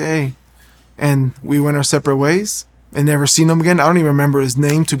 S.A.A. And we went our separate ways and never seen him again. I don't even remember his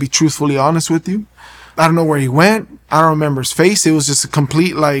name, to be truthfully honest with you. I don't know where he went. I don't remember his face. It was just a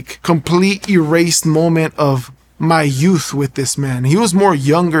complete erased moment of my youth with this man. He was more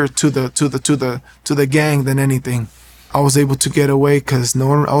younger to the gang than anything. I was able to get away because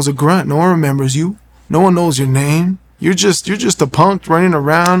I was a grunt. No one remembers you. No one knows your name. You're just a punk running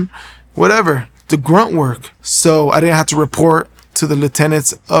around, whatever. The grunt work. So I didn't have to report to the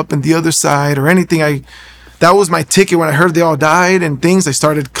lieutenants up in the other side or anything. That was my ticket. When I heard they all died and things, I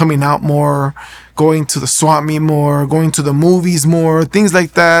started coming out more, going to the swap meet more, going to the movies more, things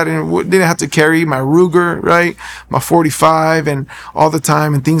like that. And didn't have to carry my Ruger, right? My 45 and all the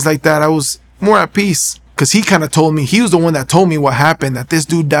time and things like that. I was more at peace because he kind of told me, he was the one that told me what happened, that this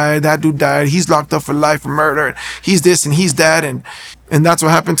dude died, that dude died. He's locked up for life for murder. And he's this and he's that. And that's what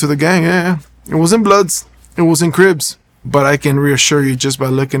happened to the gang. Yeah. It wasn't Bloods. It wasn't Cribs. But I can reassure you, just by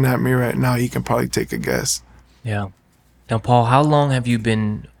looking at me right now, you can probably take a guess. Yeah. Now, Paul, how long have you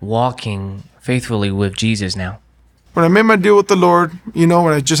been walking faithfully with Jesus now? When I made my deal with the Lord, when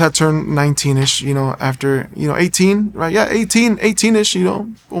I just had turned 19-ish, after, 18, right? Yeah, 18-ish,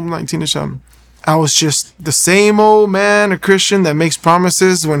 19-ish. I was just the same old man, a Christian that makes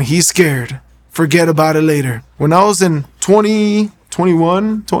promises when he's scared. Forget about it later. When I was in 20,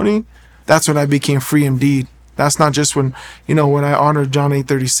 that's when I became free indeed. That's not just when I honored John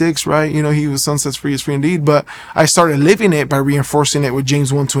 8:36, right? He who son sets free is free indeed. But I started living it by reinforcing it with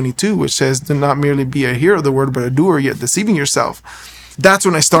James 1:22, which says, do not merely be a hearer of the word, but a doer, yet deceiving yourself. That's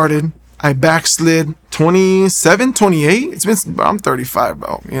when I started. I backslid 27, 28. I'm 35,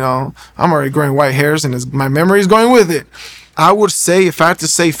 bro. I'm already growing white hairs and my memory is going with it. I would say, if I had to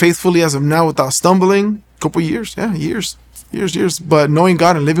say faithfully as of now without stumbling, a couple years. Yeah, years. But knowing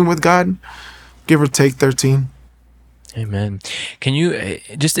God and living with God, give or take 13. Amen. Can you,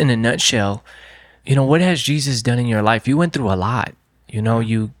 just in a nutshell, what has Jesus done in your life? You went through a lot.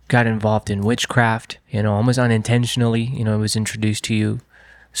 You got involved in witchcraft, almost unintentionally, it was introduced to you.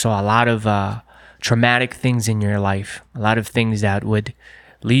 Saw a lot of traumatic things in your life, a lot of things that would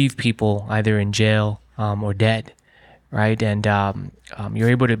leave people either in jail or dead, right? And you're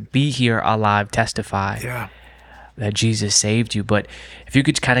able to be here alive, testify that Jesus saved you. But if you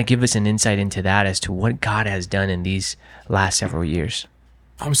could kind of give us an insight into that as to what God has done in these last several years.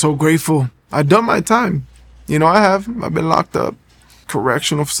 I'm so grateful. I've done my time. I've been locked up,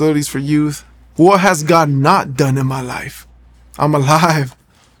 correctional facilities for youth. What has God not done in my life? I'm alive.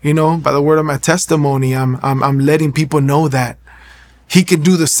 By the word of my testimony, I'm letting people know that he could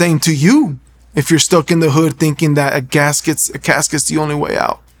do the same to you if you're stuck in the hood thinking that a casket's the only way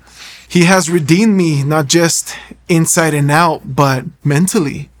out. He has redeemed me, not just inside and out, but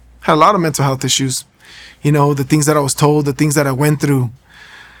mentally. Had a lot of mental health issues. The things that I was told, the things that I went through.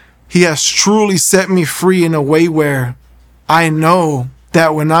 He has truly set me free in a way where I know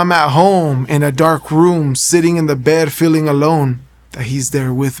that when I'm at home in a dark room, sitting in the bed, feeling alone, that he's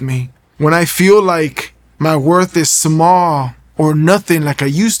there with me. When I feel like my worth is small or nothing like I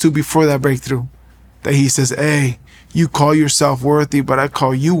used to before that breakthrough, that he says, hey, you call yourself worthy, but I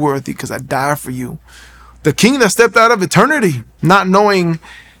call you worthy because I died for you. The king that stepped out of eternity, not knowing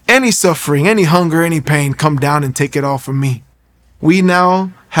any suffering, any hunger, any pain, come down and take it all from me. We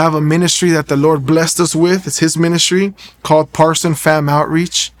now have a ministry that the Lord blessed us with. It's his ministry called Parson Fam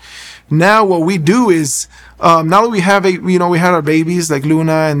Outreach. Now what we do is, now that we have we had our babies like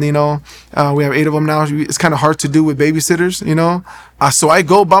Luna, and we have 8 of them now. It's kind of hard to do with babysitters, so I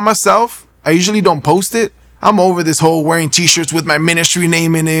go by myself. I usually don't post it. I'm over this whole wearing t-shirts with my ministry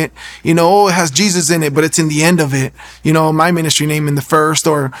name in it. It has Jesus in it, but it's in the end of it. My ministry name in the first.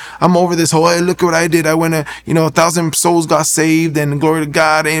 Or I'm over this whole, hey, look what I did. I went 1,000 souls got saved and glory to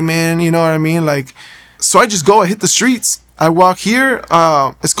God. Amen. You know what I mean? So I just go, I hit the streets. I walk here.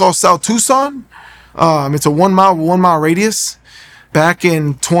 It's called South Tucson. It's a 1 mile radius. Back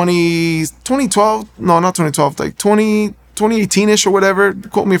in 2012. No, not 2012. 2018-ish or whatever.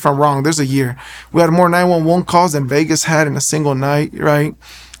 Quote me if I'm wrong. There's a year. We had more 911 calls than Vegas had in a single night, right?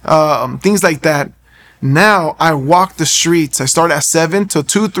 Things like that. Now I walk the streets. I start at 7 till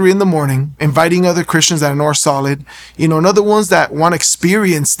 2, 3 in the morning, inviting other Christians that I know are solid, and other ones that want to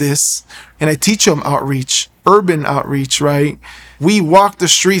experience this. And I teach them outreach, urban outreach, right? We walk the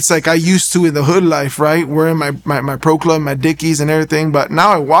streets like I used to in the hood life, right? Wearing my Pro Club, my Dickies and everything. But now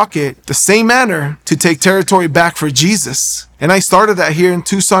I walk it the same manner to take territory back for Jesus. And I started that here in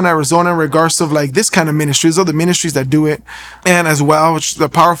Tucson, Arizona, in regards to this kind of ministry. There's other ministries that do it. And as well, which the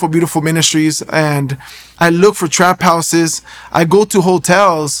powerful, beautiful ministries. And I look for trap houses. I go to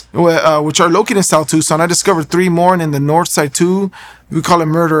hotels, which are located in South Tucson. I discovered 3 more in the north side too. We call it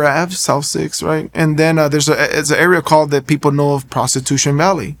Murder Ave, South 6, right? And then it's an area called that people know of Prostitution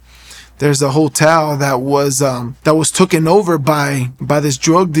Valley. There's a hotel that was taken over by this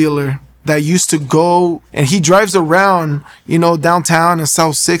drug dealer that used to go, and he drives around, downtown in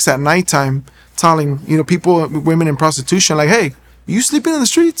South 6 at nighttime, telling, people, women in prostitution, like, hey, you sleeping in the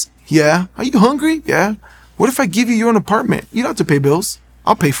streets? Yeah. Are you hungry? Yeah. What if I give you your own apartment? You don't have to pay bills.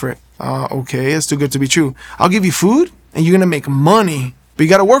 I'll pay for it. Okay, it's too good to be true. I'll give you food, and you're going to make money, but you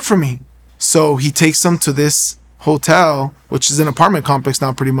got to work for me. So he takes them to this hotel, which is an apartment complex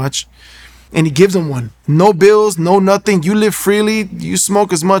now pretty much, and he gives them one. No bills, no nothing. You live freely. You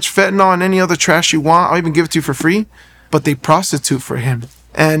smoke as much fentanyl and any other trash you want. I'll even give it to you for free. But they prostitute for him.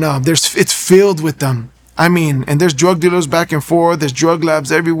 And it's filled with them. And there's drug dealers back and forth. There's drug labs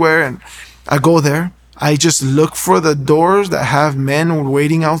everywhere. And I go there. I just look for the doors that have men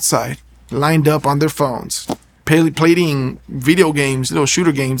waiting outside, lined up on their phones, playing video games, little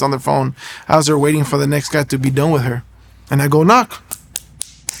shooter games on their phone as they're waiting for the next guy to be done with her. And I go knock,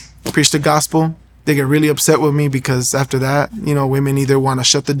 preach the gospel. They get really upset with me because after that, women either want to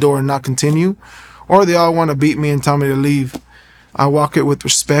shut the door and not continue, or they all want to beat me and tell me to leave. I walk it with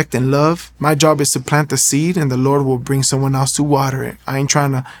respect and love. My job is to plant the seed, and the Lord will bring someone else to water it. I ain't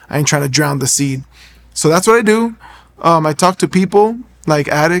trying to drown the seed. So that's what I do. I talk to people like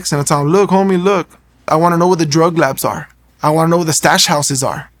addicts, and I tell them, look, homie, look, I want to know where the drug labs are. I want to know where the stash houses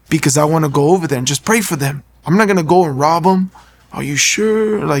are, because I want to go over there and just pray for them. I'm not going to go and rob them. Are you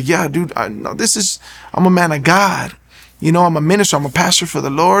sure? Like, yeah, dude, I'm a man of God. I'm a minister. I'm a pastor for the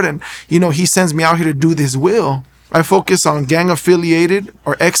Lord. And, he sends me out here to do this will. I focus on gang affiliated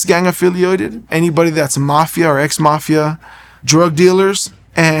or ex-gang affiliated, anybody that's mafia or ex-mafia, drug dealers,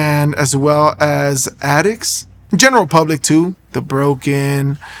 and as well as addicts, general public too, the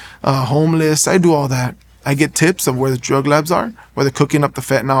broken, homeless. I do all that. I get tips of where the drug labs are, where they're cooking up the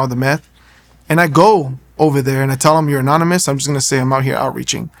fentanyl or the meth. And I go over there and I tell them, you're anonymous. I'm just going to say I'm out here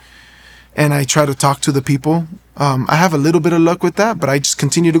outreaching. And I try to talk to the people. I have a little bit of luck with that, but I just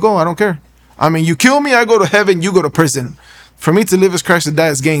continue to go. I don't care. You kill me, I go to heaven, you go to prison. For me to live as Christ, to die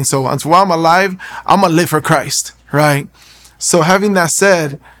as gain. So while I'm alive, I'm going to live for Christ, right? So having that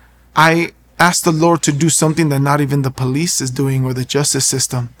said, I ask the Lord to do something that not even the police is doing or the justice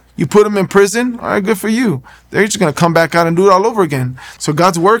system. You put them in prison, all right, good for you. They're just going to come back out and do it all over again. So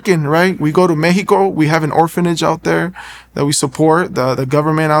God's working, right? We go to Mexico. We have an orphanage out there that we support. The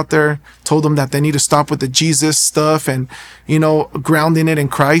government out there told them that they need to stop with the Jesus stuff and, grounding it in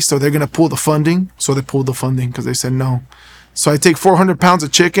Christ. So they're going to pull the funding. So they pulled the funding because they said no. So I take 400 pounds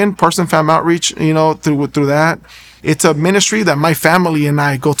of chicken, Parson Fam Outreach, through that. It's a ministry that my family and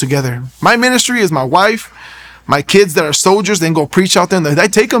I go together. My ministry is my wife, My kids that are soldiers, they can go preach out there. And I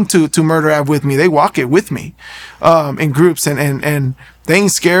take them to Murder Ave with me. They walk it with me in groups, and they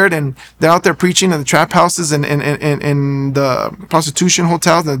ain't scared. And they're out there preaching in the trap houses and the prostitution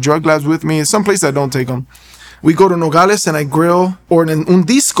hotels and the drug labs with me. It's some place I don't take them. We go to Nogales and I grill, or un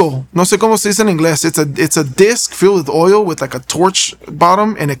disco. No sé cómo se dice en inglés. It's a disc filled with oil with like a torch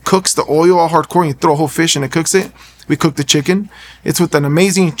bottom, and it cooks the oil all hardcore. And you throw a whole fish and it cooks it. We cook the chicken. It's with an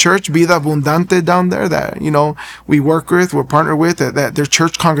amazing church, Vida Abundante, down there that, we work with, we're partnered with, that their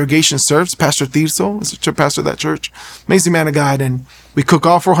church congregation serves. Pastor Tirso is the pastor of that church. Amazing man of God. And we cook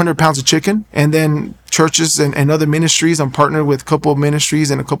all 400 pounds of chicken. And then churches and other ministries, I'm partnered with a couple of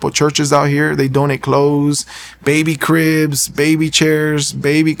ministries and a couple of churches out here. They donate clothes, baby cribs, baby chairs,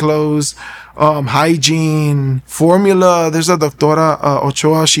 baby clothes, hygiene, formula. There's a Doctora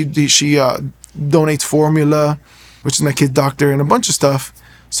Ochoa. She donates formula, which is my kid's doctor, and a bunch of stuff.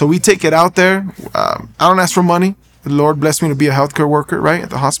 So we take it out there. I don't ask for money. The Lord blessed me to be a healthcare worker, right, at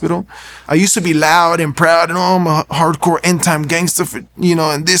the hospital. I used to be loud and proud, and I'm a hardcore end-time gangster,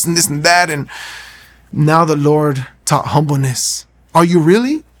 and this and this and that. And now the Lord taught humbleness. Are you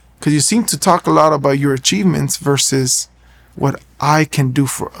really? Because you seem to talk a lot about your achievements versus what I can do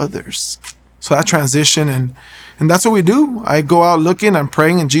for others. So that transition, and that's what we do. I go out looking, I'm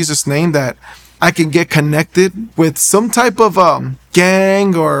praying in Jesus' name that I can get connected with some type of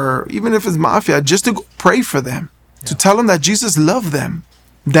gang, or even if it's mafia, just to pray for them, to tell them that Jesus loved them,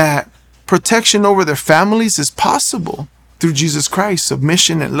 that protection over their families is possible through Jesus Christ,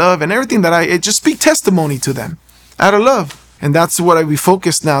 submission and love and everything it just speak testimony to them out of love. And that's what we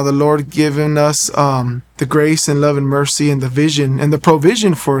focus now. The Lord giving us the grace and love and mercy and the vision and the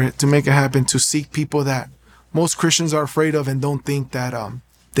provision for it to make it happen, to seek people that most Christians are afraid of and don't think that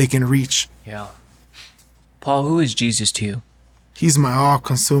they can reach. Yeah. Paul, who is Jesus to you? He's my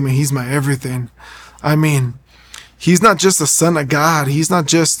all-consuming. He's my everything. I mean, he's not just the Son of God. He's not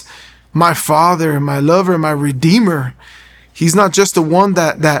just my Father, my lover, my Redeemer. He's not just the one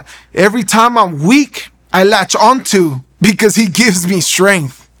that every time I'm weak, I latch onto because he gives me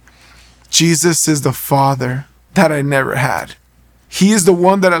strength. Jesus is the Father that I never had. He is the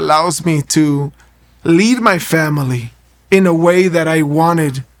one that allows me to lead my family in a way that I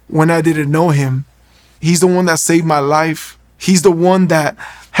wanted when I didn't know him. He's the one that saved my life. He's the one that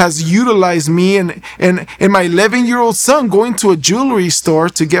has utilized me and my 11-year-old son going to a jewelry store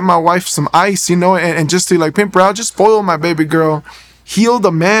to get my wife some ice, and just to like pimp her out, just spoil my baby girl. Healed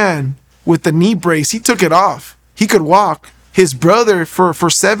a man with the knee brace. He took it off. He could walk. His brother, for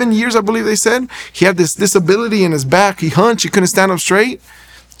 7 years, I believe they said, he had this disability in his back. He hunched. He couldn't stand up straight.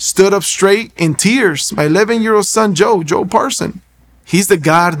 Stood up straight in tears. My 11-year-old son, Joe Parson. He's the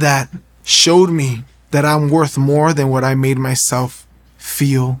God that showed me that I'm worth more than what I made myself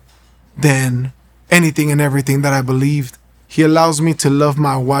feel, than anything and everything that I believed. He allows me to love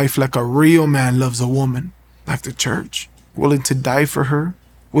my wife like a real man loves a woman, like the church, willing to die for her,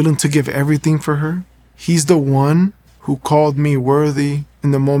 willing to give everything for her. He's the one who called me worthy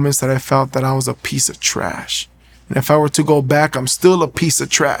in the moments that I felt that I was a piece of trash. And if I were to go back, I'm still a piece of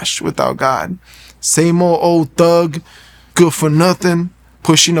trash without God. Same old thug, good for nothing,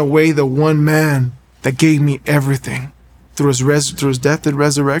 pushing away the one man that gave me everything through his death and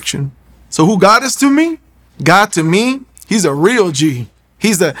resurrection. So who God is to me? God to me, he's a real G.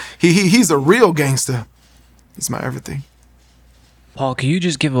 He's a real gangster. He's my everything. Paul, can you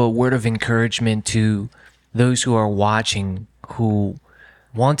just give a word of encouragement to those who are watching, who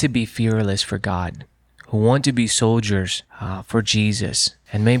want to be fearless for God, who want to be soldiers for Jesus,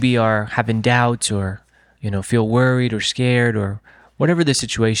 and maybe are having doubts or feel worried or scared or whatever the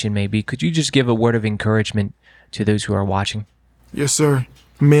situation may be? Could you just give a word of encouragement to those who are watching? Yes, sir.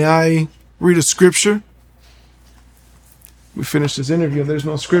 May I read a scripture? We finished this interview. There's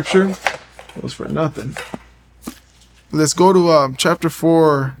no scripture. It was for nothing. Let's go to chapter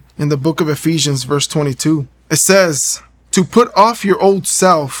 4 in the book of Ephesians, verse 22. It says, to put off your old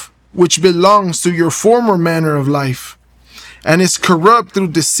self, which belongs to your former manner of life, and is corrupt through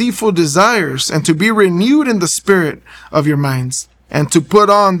deceitful desires, and to be renewed in the spirit of your minds, and to put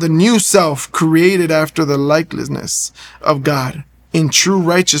on the new self, created after the likeness of God, in true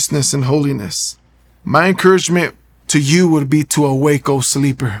righteousness and holiness. My encouragement to you would be to awake, O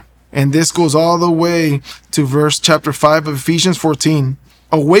sleeper. And this goes all the way to chapter 5 of Ephesians 14.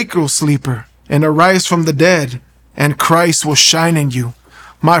 Awake, O sleeper, and arise from the dead, and Christ will shine in you.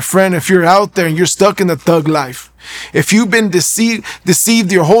 My friend, if you're out there and you're stuck in the thug life, if you've been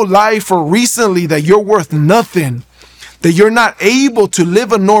deceived your whole life or recently that you're worth nothing, that you're not able to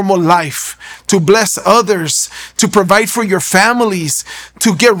live a normal life, to bless others, to provide for your families,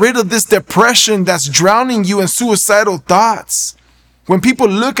 to get rid of this depression that's drowning you in suicidal thoughts. When people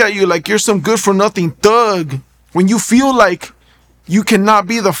look at you like you're some good-for-nothing thug, when you feel like you cannot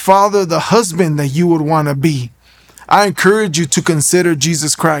be the father, the husband that you would want to be, I encourage you to consider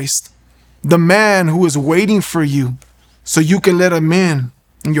Jesus Christ, the man who is waiting for you so you can let him in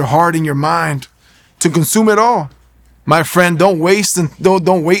your heart and your mind to consume it all. My friend, don't wait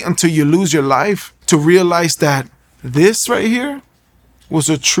until you lose your life to realize that this right here was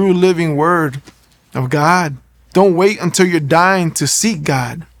a true living word of God. Don't wait until you're dying to seek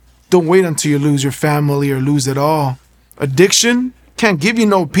God. Don't wait until you lose your family or lose it all. Addiction can't give you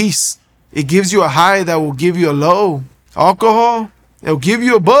no peace. It gives you a high that will give you a low. Alcohol, it'll give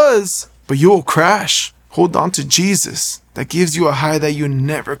you a buzz, but you will crash. Hold on to Jesus. That gives you a high that you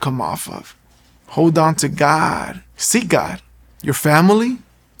never come off of. Hold on to God. Seek God. Your family,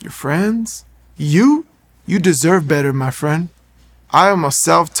 your friends, you deserve better, my friend. I am a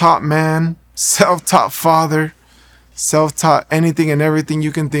self-taught man, self-taught father, self-taught anything and everything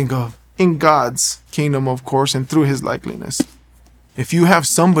you can think of. In God's kingdom, of course, and through his likeness. If you have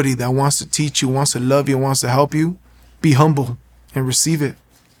somebody that wants to teach you, wants to love you, wants to help you, be humble and receive it.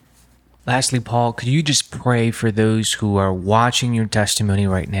 Lastly, Paul, could you just pray for those who are watching your testimony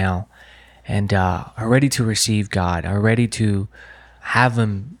right now and are ready to receive God, are ready to have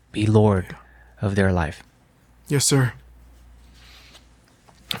him be Lord of their life? Yes, sir.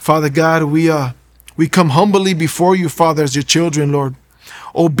 Father God, we come humbly before you, Father, as your children, Lord.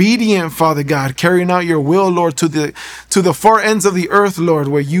 Obedient, Father God, carrying out your will, Lord, to the far ends of the earth, Lord,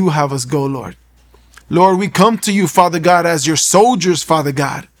 where you have us go, Lord. Lord, we come to you, Father God, as your soldiers, Father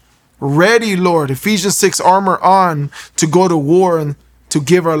God. Ready, Lord, Ephesians 6 armor on to go to war and to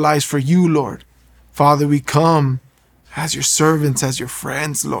give our lives for you, Lord. Father, we come as your servants, as your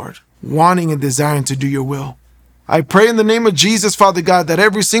friends, Lord, wanting and desiring to do your will. I pray in the name of Jesus, Father God, that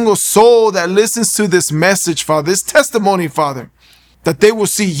every single soul that listens to this message, Father, this testimony, Father, that they will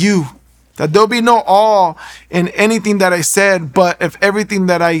see you, that there'll be no awe in anything that I said, but if everything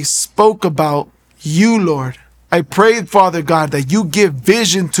that I spoke about you, Lord. I pray, Father God, that you give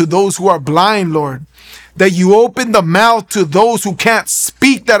vision to those who are blind, Lord, that you open the mouth to those who can't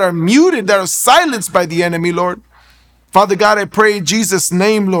speak, that are muted, that are silenced by the enemy, Lord. Father God, I pray in Jesus'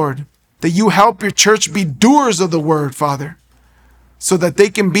 name, Lord, that you help your church be doers of the word, Father, so that they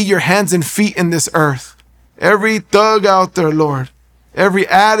can be your hands and feet in this earth. Every thug out there, Lord, every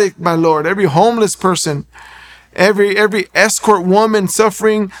addict, my Lord, every homeless person, every escort woman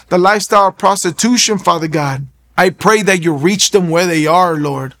suffering the lifestyle of prostitution, Father God, I pray that you reach them where they are,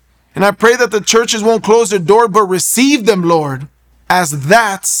 Lord. And I pray that the churches won't close their door, but receive them, Lord, as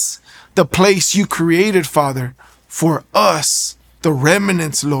that's the place you created, Father, for us, the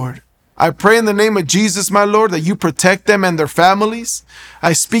remnants, Lord. I pray in the name of Jesus, my Lord, that you protect them and their families.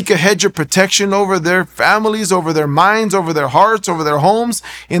 I speak a hedge of protection over their families, over their minds, over their hearts, over their homes,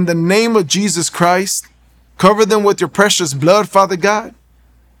 in the name of Jesus Christ. Cover them with your precious blood, Father God.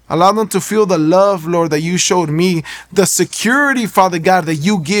 Allow them to feel the love, Lord, that you showed me, the security, Father God, that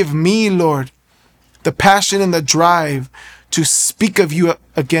you give me, Lord, the passion and the drive to speak of you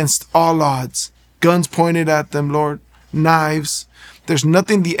against all odds. Guns pointed at them, Lord, knives. There's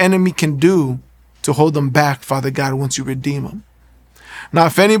nothing the enemy can do to hold them back, Father God, once you redeem them. Now,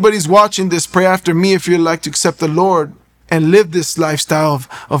 if anybody's watching this, pray after me if you'd like to accept the Lord and live this lifestyle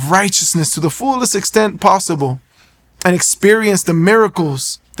of righteousness to the fullest extent possible and experience the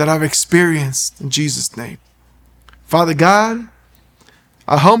miracles that I've experienced in Jesus' name. Father God,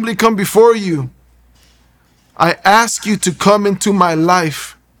 I humbly come before you. I ask you to come into my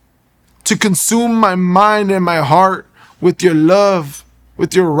life, to consume my mind and my heart with your love,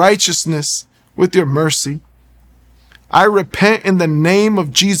 with your righteousness, with your mercy. I repent in the name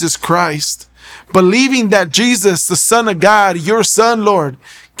of Jesus Christ, believing that Jesus, the Son of God, your Son, Lord,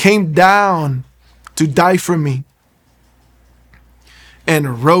 came down to die for me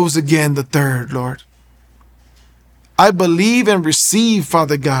and rose again the third, Lord. I believe and receive,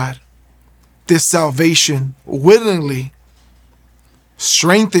 Father God, this salvation willingly.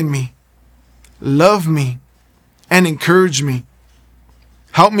 Strengthen me, love me, and encourage me.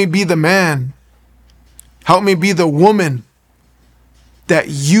 Help me be the man. Help me be the woman that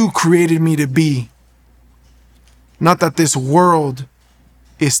you created me to be. Not that this world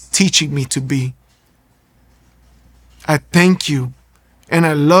is teaching me to be. I thank you and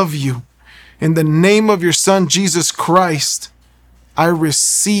I love you. In the name of your Son, Jesus Christ, I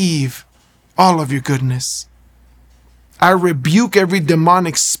receive all of your goodness. I rebuke every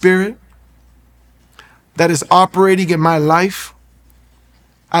demonic spirit that is operating in my life,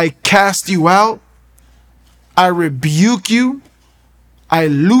 I cast you out. I rebuke you. I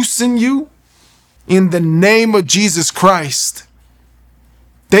loosen you in the name of Jesus Christ.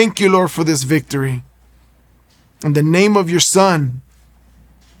 Thank you, Lord, for this victory. In the name of your Son,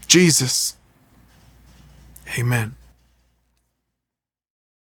 Jesus. Amen.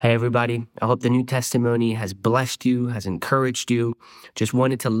 Hey, everybody. I hope the new testimony has blessed you, has encouraged you. Just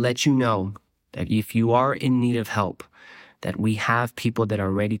wanted to let you know that if you are in need of help, that we have people that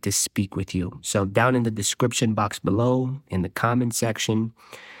are ready to speak with you. So down in the description box below, in the comment section,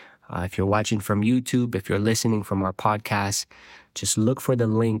 if you're watching from YouTube, if you're listening from our podcast, just look for the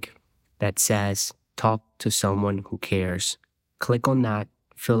link that says talk to someone who cares. Click on that,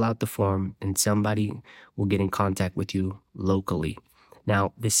 fill out the form, and somebody will get in contact with you locally.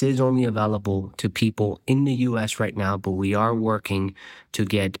 Now, this is only available to people in the US right now, but we are working to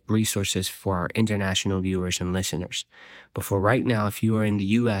get resources for our international viewers and listeners. But for right now, if you are in the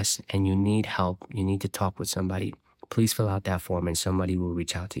US and you need help, you need to talk with somebody, please fill out that form and somebody will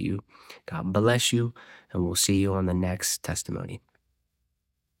reach out to you. God bless you, and we'll see you on the next testimony.